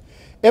required.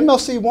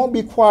 MLC won't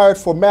be required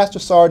for Master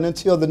Sergeant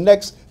until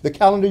the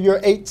calendar year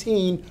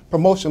 18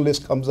 promotion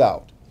list comes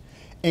out.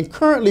 And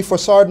currently for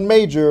Sergeant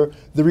Major,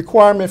 the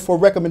requirement for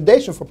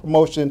recommendation for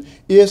promotion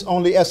is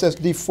only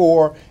SSD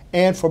 4,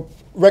 and for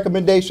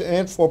recommendation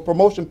and for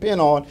promotion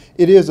pin-on,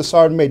 it is the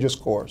Sergeant Major's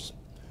course.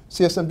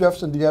 CSM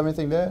Jefferson, do you have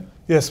anything to add?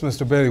 Yes,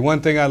 Mr. Bailey. One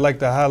thing I'd like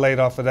to highlight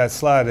off of that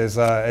slide is,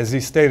 as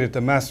he stated,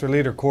 the Master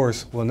Leader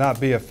course will not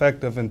be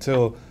effective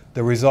until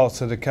the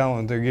results of the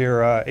calendar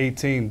year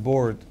 18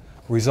 board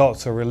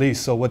results are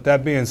released. So with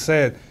that being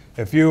said,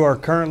 if you are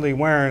currently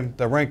wearing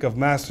the rank of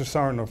Master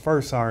Sergeant or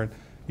First Sergeant,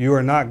 you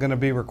are not going to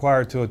be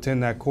required to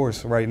attend that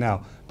course right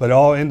now. But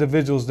all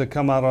individuals that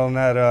come out on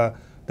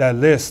that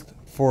list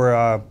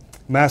for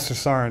Master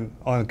Sergeant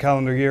on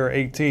calendar year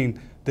 18,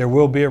 there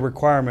will be a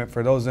requirement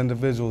for those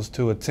individuals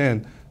to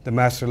attend the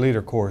Master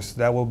Leader course.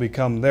 That will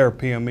become their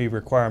PME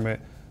requirement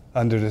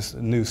under this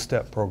new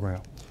STEP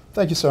program.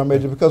 Thank you, Sergeant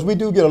Major, because we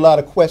do get a lot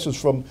of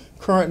questions from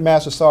current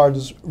Master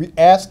Sergeants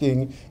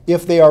asking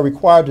if they are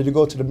required to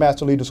go to the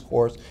Master Leaders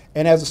course.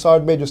 And as the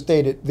Sergeant Major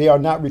stated, they are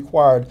not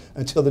required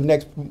until the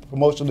next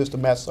promotion list of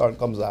Master Sergeant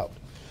comes out.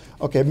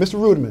 Okay, Mr.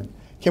 Ruderman,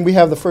 can we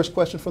have the first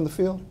question from the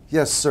field?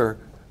 Yes, sir.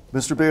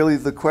 Mr. Bailey,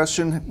 the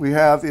question we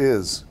have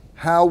is,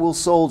 how will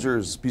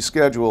soldiers be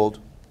scheduled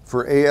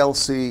for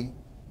ALC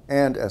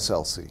and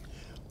SLC?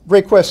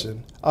 Great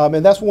question,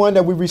 and that's one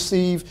that we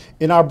receive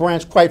in our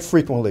branch quite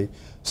frequently.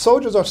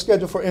 Soldiers are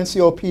scheduled for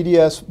NCO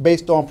PDS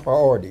based on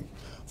priority.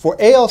 For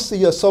ALC,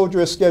 a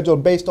soldier is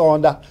scheduled based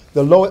on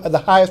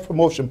the highest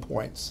promotion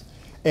points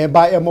and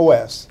by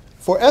MOS.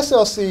 For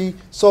SLC,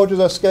 soldiers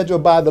are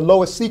scheduled by the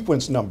lowest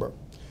sequence number.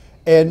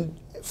 And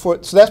so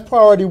that's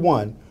priority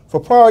 1.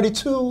 For priority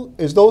 2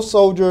 is those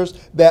soldiers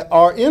that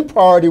are in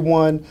priority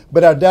 1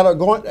 but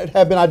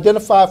have been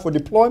identified for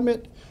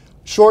deployment,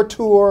 short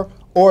tour,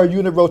 or a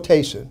unit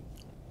rotation.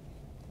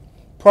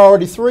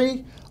 Priority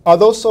 3 are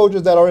those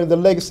soldiers that are in the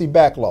legacy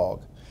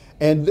backlog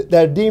and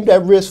that are deemed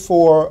at risk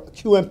for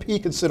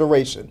QMP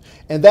consideration.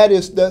 And that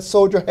is that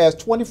soldier has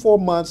 24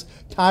 months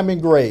time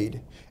and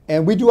grade.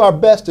 And we do our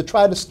best to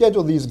try to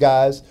schedule these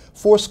guys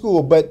for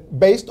school, but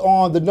based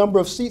on the number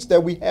of seats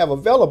that we have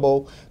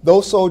available,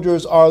 those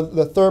soldiers are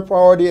the third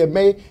priority and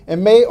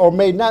may or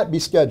may not be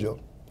scheduled.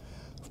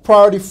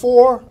 Priority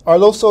 4 are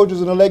those soldiers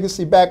in the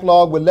legacy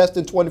backlog with less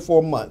than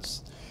 24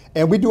 months.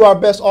 And we do our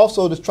best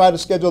also to try to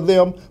schedule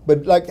them,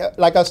 but like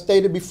I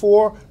stated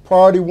before,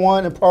 priority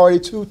 1 and priority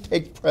 2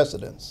 take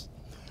precedence.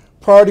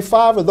 Priority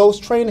 5 are those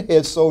train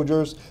ahead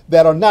soldiers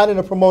that are not in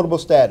a promotable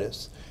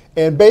status.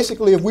 And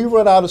basically, if we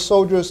run out of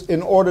soldiers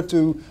in order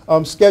to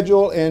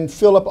schedule and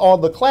fill up all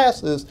the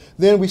classes,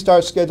 then we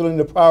start scheduling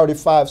the priority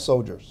 5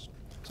 soldiers.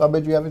 So I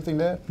bet you have anything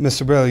to add?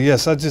 Mr. Bailey,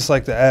 yes, I'd just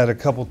like to add a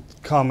couple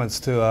comments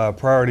to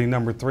priority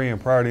number 3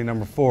 and priority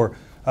number 4.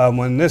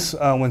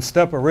 When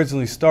STEP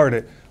originally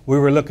started, we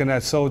were looking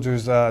at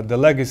soldiers, the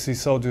legacy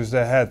soldiers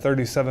that had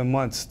 37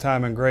 months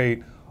time and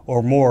grade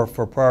or more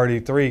for priority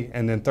 3,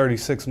 and then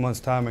 36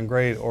 months time and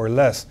grade or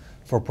less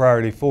for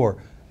priority 4.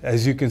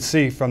 As you can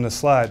see from the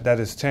slide, that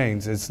has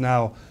changed. It's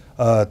now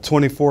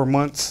 24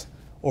 months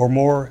or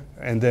more,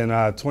 and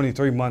then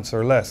 23 months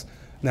or less.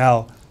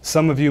 Now,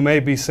 some of you may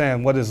be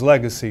saying, what is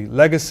legacy?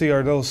 Legacy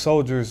are those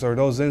soldiers or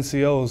those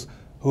NCOs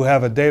who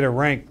have a data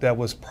rank that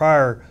was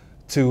prior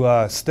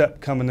to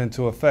STEP coming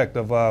into effect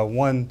of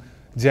 1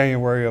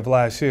 January of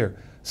last year.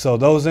 So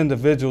those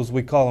individuals,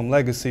 we call them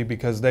legacy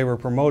because they were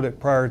promoted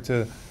prior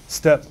to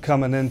STEP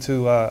coming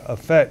into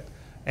effect,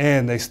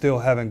 and they still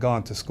haven't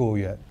gone to school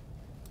yet.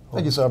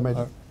 Thank you, Sergeant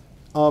Major.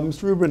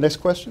 Mr. Rubin, next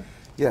question.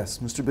 Yes,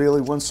 Mr.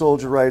 Bailey, one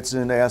soldier writes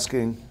in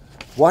asking,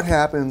 what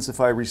happens if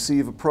I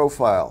receive a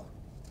profile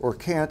or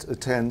can't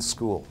attend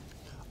school?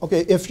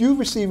 Okay, if you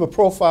receive a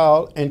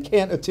profile and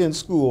can't attend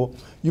school,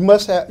 you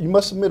must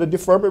submit a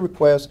deferment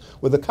request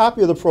with a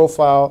copy of the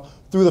profile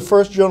through the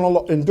first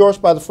general,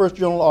 endorsed by the first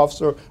general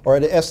officer or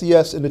the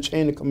SES in the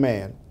chain of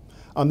command.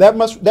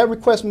 That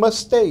request must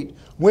state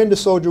when the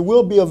soldier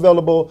will be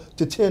available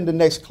to attend the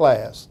next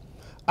class.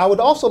 I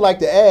would also like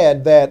to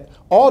add that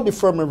all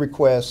deferment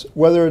requests,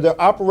 whether they're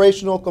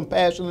operational,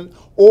 compassionate,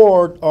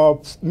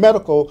 or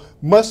medical,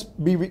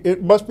 must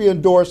be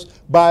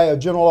endorsed by a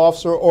general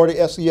officer or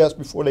the SES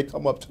before they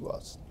come up to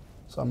us.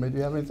 So, do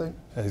you have anything?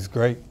 That's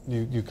great.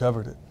 You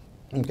covered it.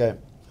 Okay.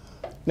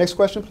 Next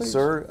question, please.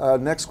 Sir,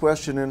 next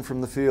question in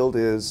from the field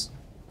is,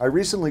 I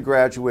recently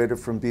graduated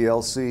from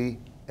BLC,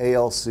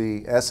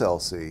 ALC,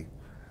 SLC,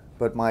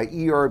 but my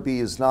ERB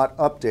is not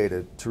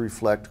updated to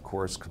reflect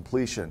course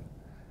completion.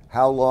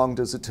 How long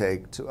does it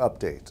take to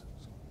update?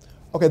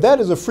 Okay,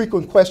 that is a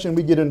frequent question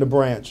we get in the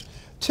branch.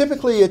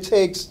 Typically, it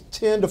takes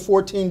 10 to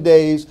 14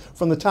 days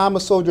from the time a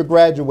soldier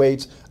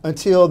graduates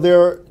until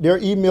their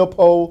email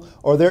poll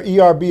or their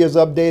ERB is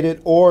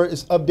updated or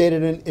is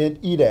updated in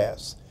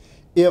EDAS.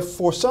 If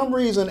for some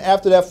reason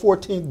after that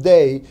 14th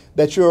day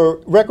that your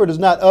record is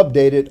not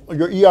updated or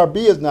your ERB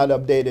is not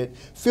updated,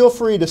 feel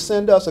free to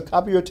send us a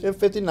copy of your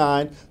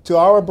 1059 to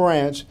our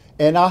branch,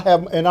 and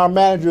our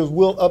managers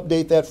will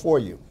update that for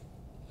you.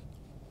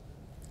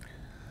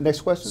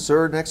 Next question.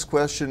 Sir, next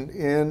question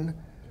in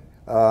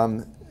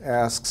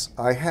asks,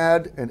 I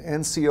had an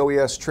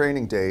NCOES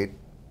training date,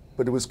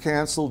 but it was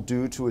canceled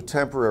due to a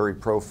temporary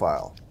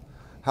profile.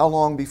 How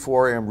long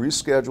before I am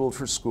rescheduled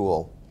for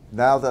school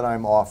now that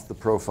I'm off the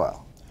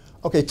profile?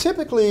 Okay,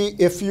 typically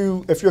if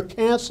you're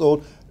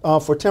canceled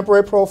for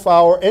temporary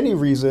profile or any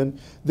reason,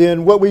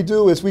 then what we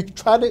do is we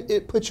try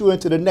to put you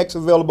into the next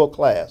available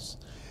class.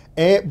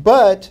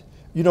 But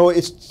you know,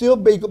 it's still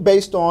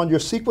based on your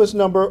sequence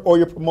number or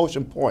your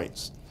promotion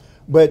points.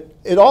 But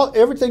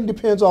everything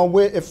depends on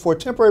when, if for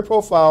temporary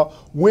profile,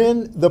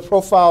 when the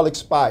profile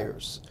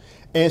expires.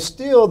 And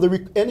still,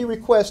 any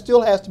request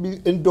still has to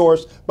be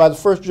endorsed by the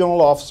first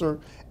general officer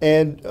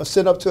and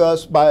sent up to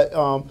us by,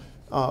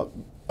 like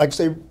I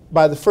say,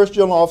 by the first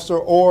general officer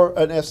or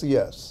an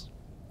SES.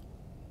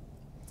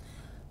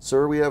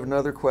 Sir, we have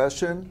another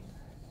question.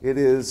 It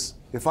is,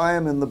 if I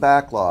am in the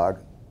backlog,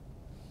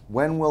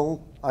 when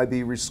will I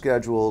be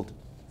rescheduled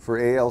for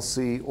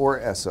ALC or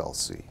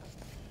SLC?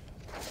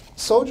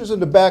 Soldiers in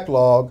the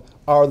backlog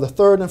are the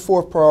third and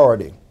fourth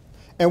priority.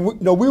 And we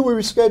will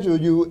reschedule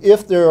you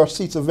if there are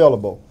seats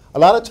available. A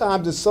lot of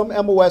times in some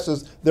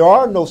MOSs, there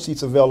are no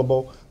seats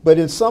available, but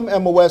in some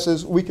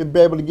MOSs, we can be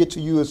able to get to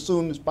you as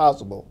soon as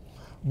possible.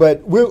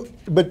 But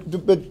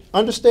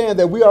understand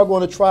that we are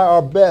going to try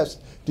our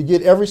best to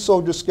get every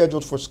soldier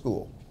scheduled for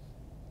school.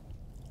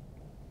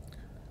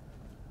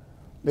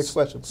 Next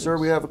question, please. Sir,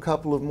 we have a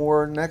couple of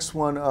more. Next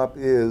one up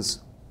is,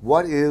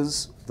 what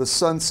is the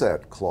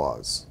sunset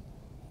clause?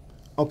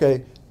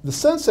 Okay, The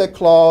sunset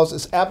clause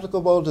is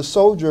applicable to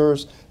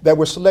soldiers that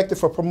were selected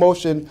for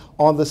promotion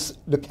on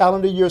the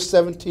calendar year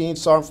 17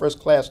 Sergeant First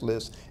Class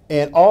list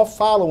and all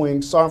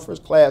following Sergeant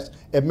First Class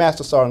and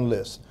Master Sergeant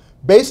lists.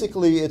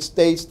 Basically, it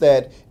states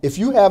that if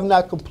you have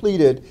not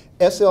completed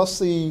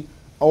SLC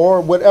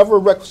or whatever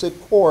requisite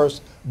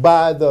course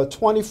by the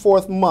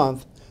 24th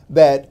month,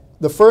 that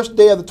the first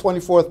day of the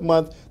 24th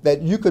month,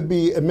 that you could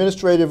be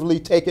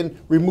administratively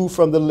removed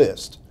from the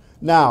list.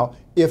 Now,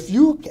 if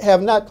you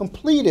have not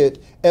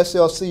completed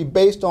SLC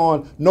based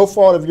on no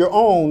fault of your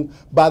own,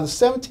 by the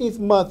 17th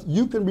month,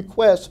 you can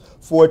request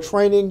for a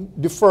training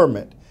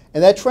deferment.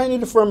 And that training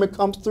deferment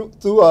comes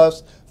through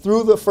us,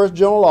 through the first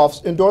general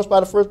officer, endorsed by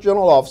the first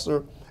general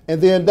officer,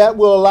 and then that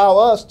will allow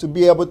us to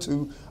be able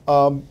to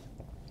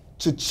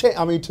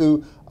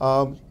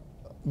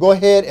go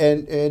ahead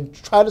and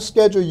try to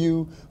schedule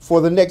you for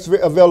the next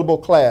available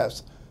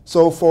class.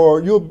 So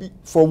for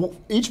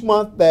each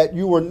month that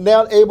you were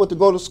not able to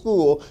go to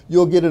school,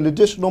 you'll get an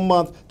additional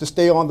month to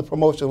stay on the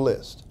promotion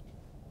list.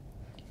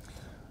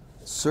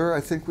 Sir,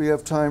 I think we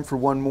have time for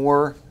one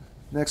more.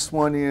 Next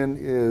one in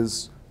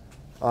is,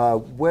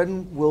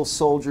 when will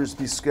soldiers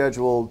be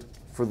scheduled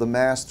for the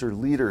Master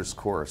Leaders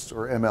course,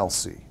 or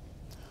MLC?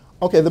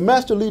 Okay, the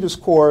Master Leaders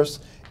course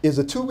is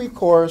a 2-week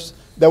course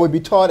that would be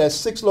taught at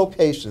 6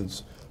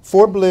 locations: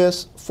 Fort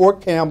Bliss,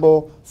 Fort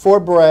Campbell,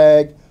 Fort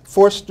Bragg,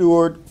 Fort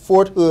Stewart,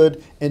 Fort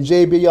Hood, and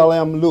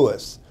JBLM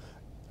Lewis.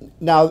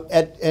 Now,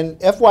 in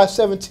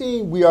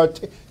FY17, we are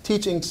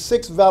teaching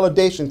 6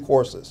 validation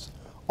courses.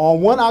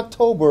 On 1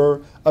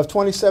 October of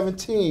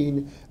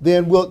 2017,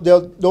 then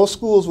those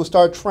schools will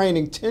start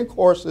training 10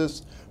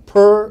 courses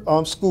per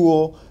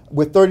school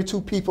with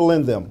 32 people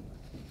in them.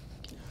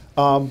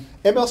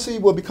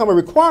 MLC will become a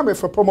requirement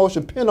for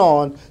promotion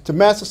pin-on to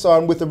Master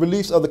Sergeant with the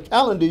release of the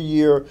calendar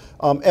year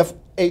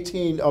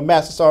F18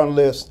 Master Sergeant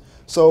list.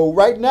 So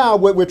right now,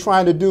 what we're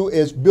trying to do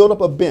is build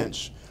up a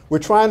bench. We're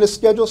trying to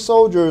schedule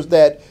soldiers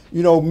that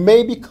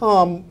may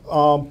become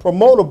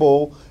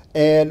promotable,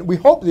 and we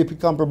hope they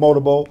become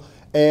promotable.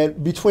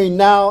 And between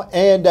now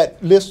and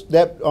that list,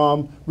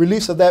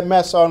 release of that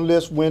Master Sergeant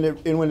list when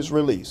it's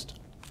released.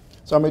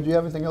 So, do you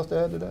have anything else to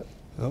add to that?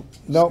 Nope.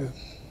 No.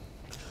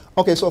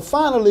 Okay. So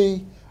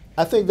finally,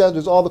 I think that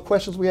is all the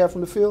questions we have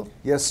from the field.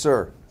 Yes,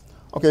 sir.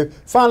 Okay,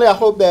 finally, I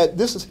hope that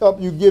this has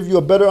helped give you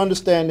a better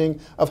understanding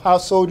of how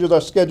soldiers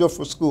are scheduled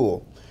for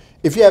school.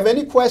 If you have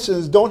any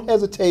questions, don't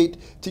hesitate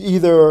to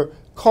either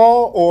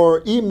call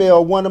or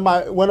email one of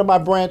my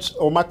branch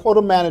or my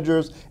quota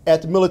managers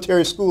at the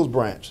Military Schools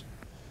branch.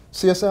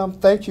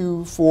 CSM, thank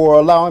you for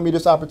allowing me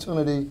this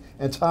opportunity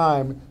and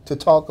time to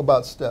talk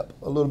about STEP,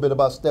 a little bit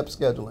about STEP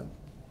scheduling.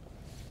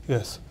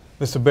 Yes.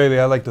 Mr. Bailey,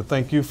 I'd like to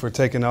thank you for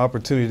taking the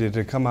opportunity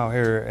to come out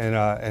here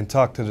and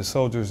talk to the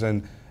soldiers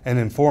and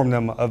inform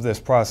them of this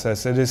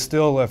process. It is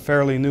still a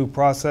fairly new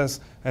process,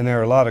 and there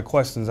are a lot of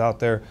questions out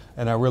there,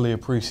 and I really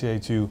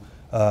appreciate you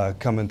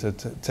coming to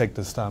take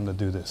this time to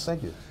do this.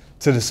 Thank you.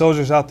 To the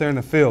soldiers out there in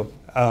the field,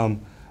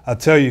 I'll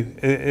tell you,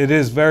 it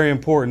is very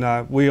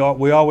important. We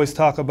always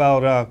talk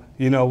about,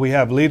 we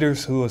have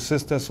leaders who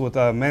assist us with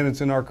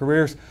managing our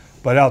careers,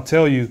 but I'll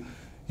tell you,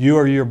 you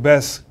are your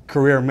best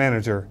career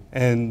manager,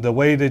 and the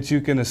way that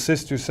you can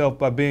assist yourself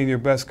by being your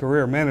best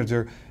career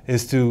manager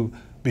is to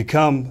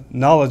become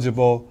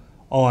knowledgeable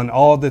on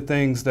all the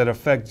things that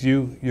affect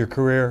you, your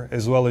career,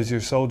 as well as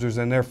your soldiers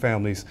and their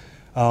families.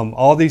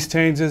 All these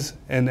changes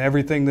and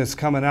everything that's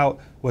coming out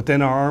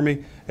within our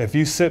Army, if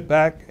you sit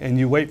back and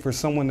you wait for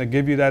someone to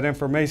give you that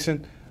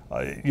information,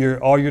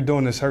 all you're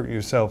doing is hurting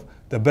yourself.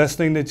 The best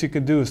thing that you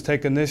could do is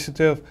take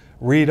initiative,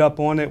 read up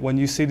on it when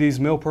you see these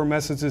MILPER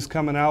messages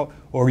coming out,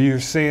 or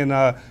you're seeing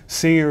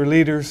senior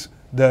leaders,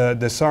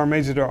 the Sergeant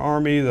Major of the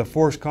Army, the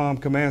Force Com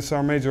Command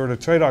Sergeant Major, or the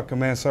TRADOC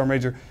Command Sergeant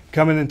Major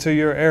coming into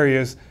your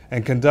areas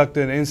and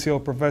conducting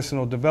NCO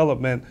professional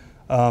development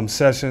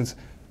sessions.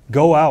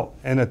 Go out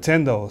and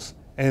attend those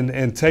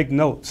and take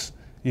notes,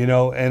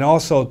 and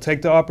also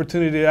take the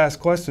opportunity to ask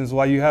questions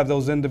while you have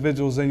those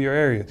individuals in your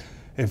area.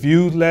 If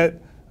you let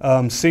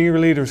senior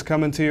leaders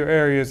come into your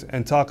areas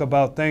and talk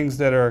about things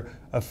that are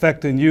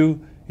affecting you,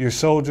 your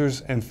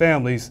soldiers, and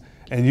families,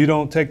 and you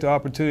don't take the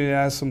opportunity to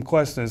ask some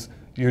questions,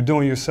 you're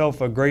doing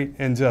yourself a great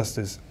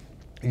injustice.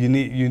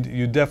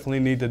 You definitely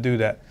need to do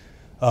that.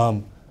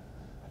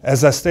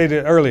 As I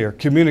stated earlier,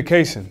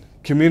 communication.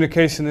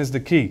 Communication is the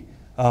key.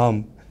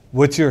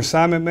 With your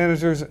assignment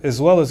managers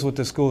as well as with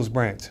the schools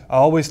branch. I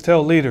always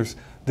tell leaders,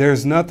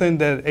 there's nothing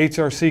that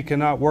HRC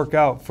cannot work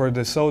out for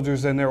the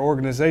soldiers and their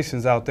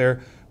organizations out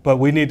there, but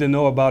we need to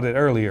know about it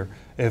earlier.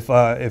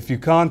 If you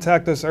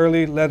contact us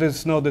early, let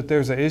us know that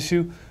there's an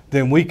issue,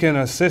 then we can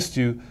assist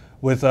you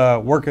with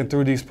working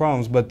through these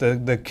problems. But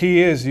the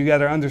key is you got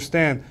to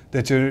understand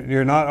that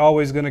you're not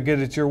always going to get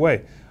it your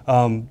way.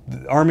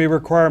 The Army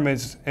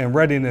requirements and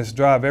readiness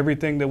drive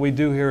everything that we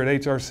do here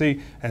at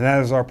HRC, and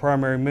that is our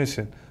primary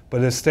mission.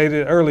 But as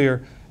stated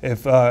earlier,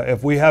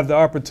 if we have the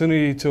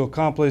opportunity to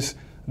accomplish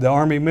the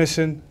Army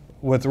mission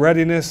with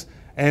readiness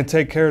and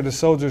take care of the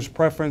soldier's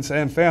preference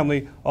and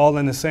family all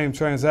in the same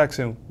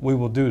transaction, we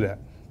will do that.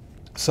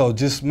 So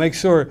just make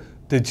sure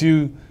that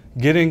you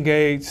get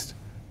engaged,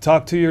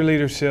 talk to your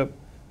leadership,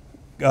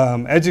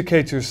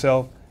 educate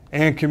yourself,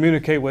 and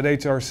communicate with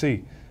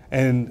HRC.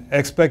 And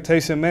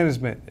expectation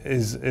management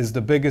is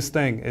the biggest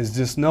thing, is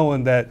just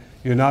knowing that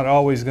you're not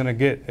always going to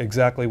get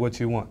exactly what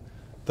you want.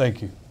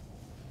 Thank you.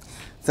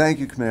 Thank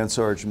you, Command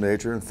Sergeant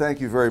Major, and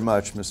thank you very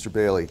much, Mr.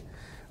 Bailey.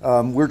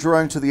 We're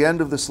drawing to the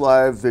end of this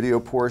live video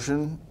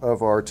portion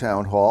of our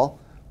town hall,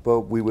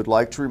 but we would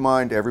like to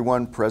remind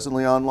everyone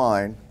presently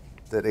online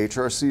that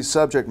HRC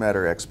subject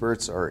matter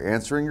experts are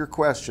answering your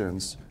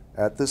questions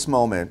at this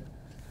moment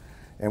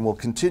and will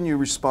continue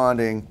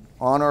responding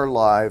on our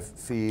live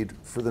feed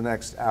for the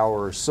next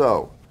hour or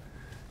so.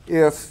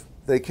 If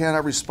they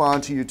cannot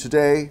respond to you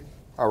today,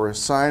 our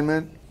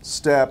assignment,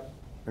 step,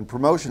 and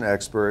promotion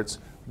experts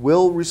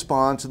will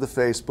respond to the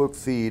Facebook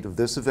feed of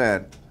this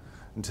event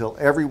until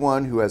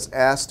everyone who has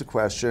asked a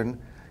question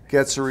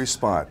gets a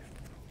response.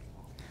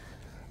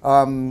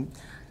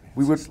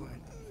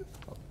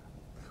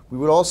 We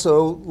would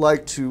also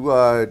like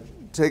to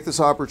take this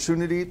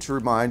opportunity to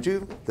remind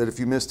you that if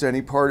you missed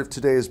any part of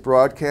today's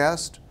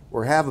broadcast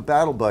or have a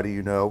battle buddy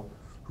you know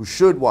who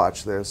should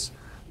watch this,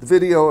 the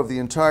video of the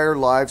entire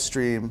live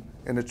stream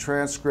and a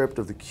transcript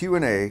of the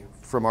Q&A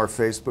from our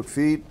Facebook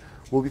feed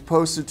will be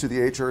posted to the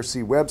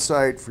HRC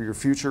website for your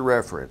future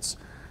reference,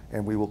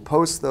 and we will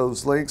post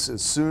those links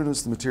as soon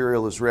as the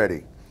material is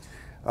ready.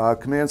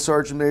 Command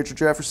Sergeant Major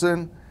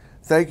Jefferson,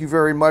 thank you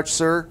very much,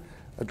 sir.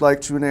 I'd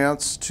like to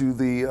announce to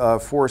the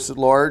force at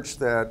large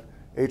that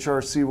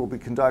HRC will be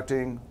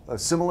conducting a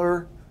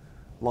similar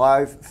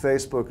live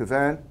Facebook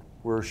event.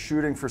 We're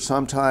shooting for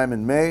sometime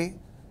in May,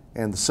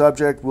 and the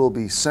subject will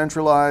be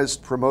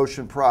centralized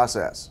promotion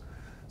process.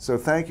 So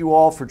thank you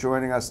all for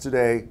joining us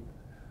today.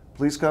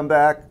 Please come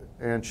back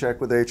and check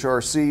with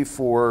HRC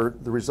for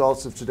the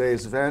results of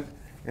today's event,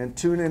 and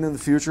tune in the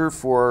future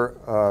for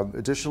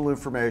additional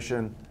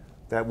information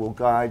that will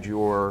guide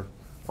your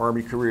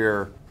Army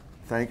career.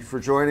 Thank you for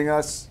joining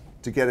us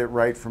to Get It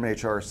Right from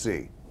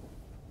HRC.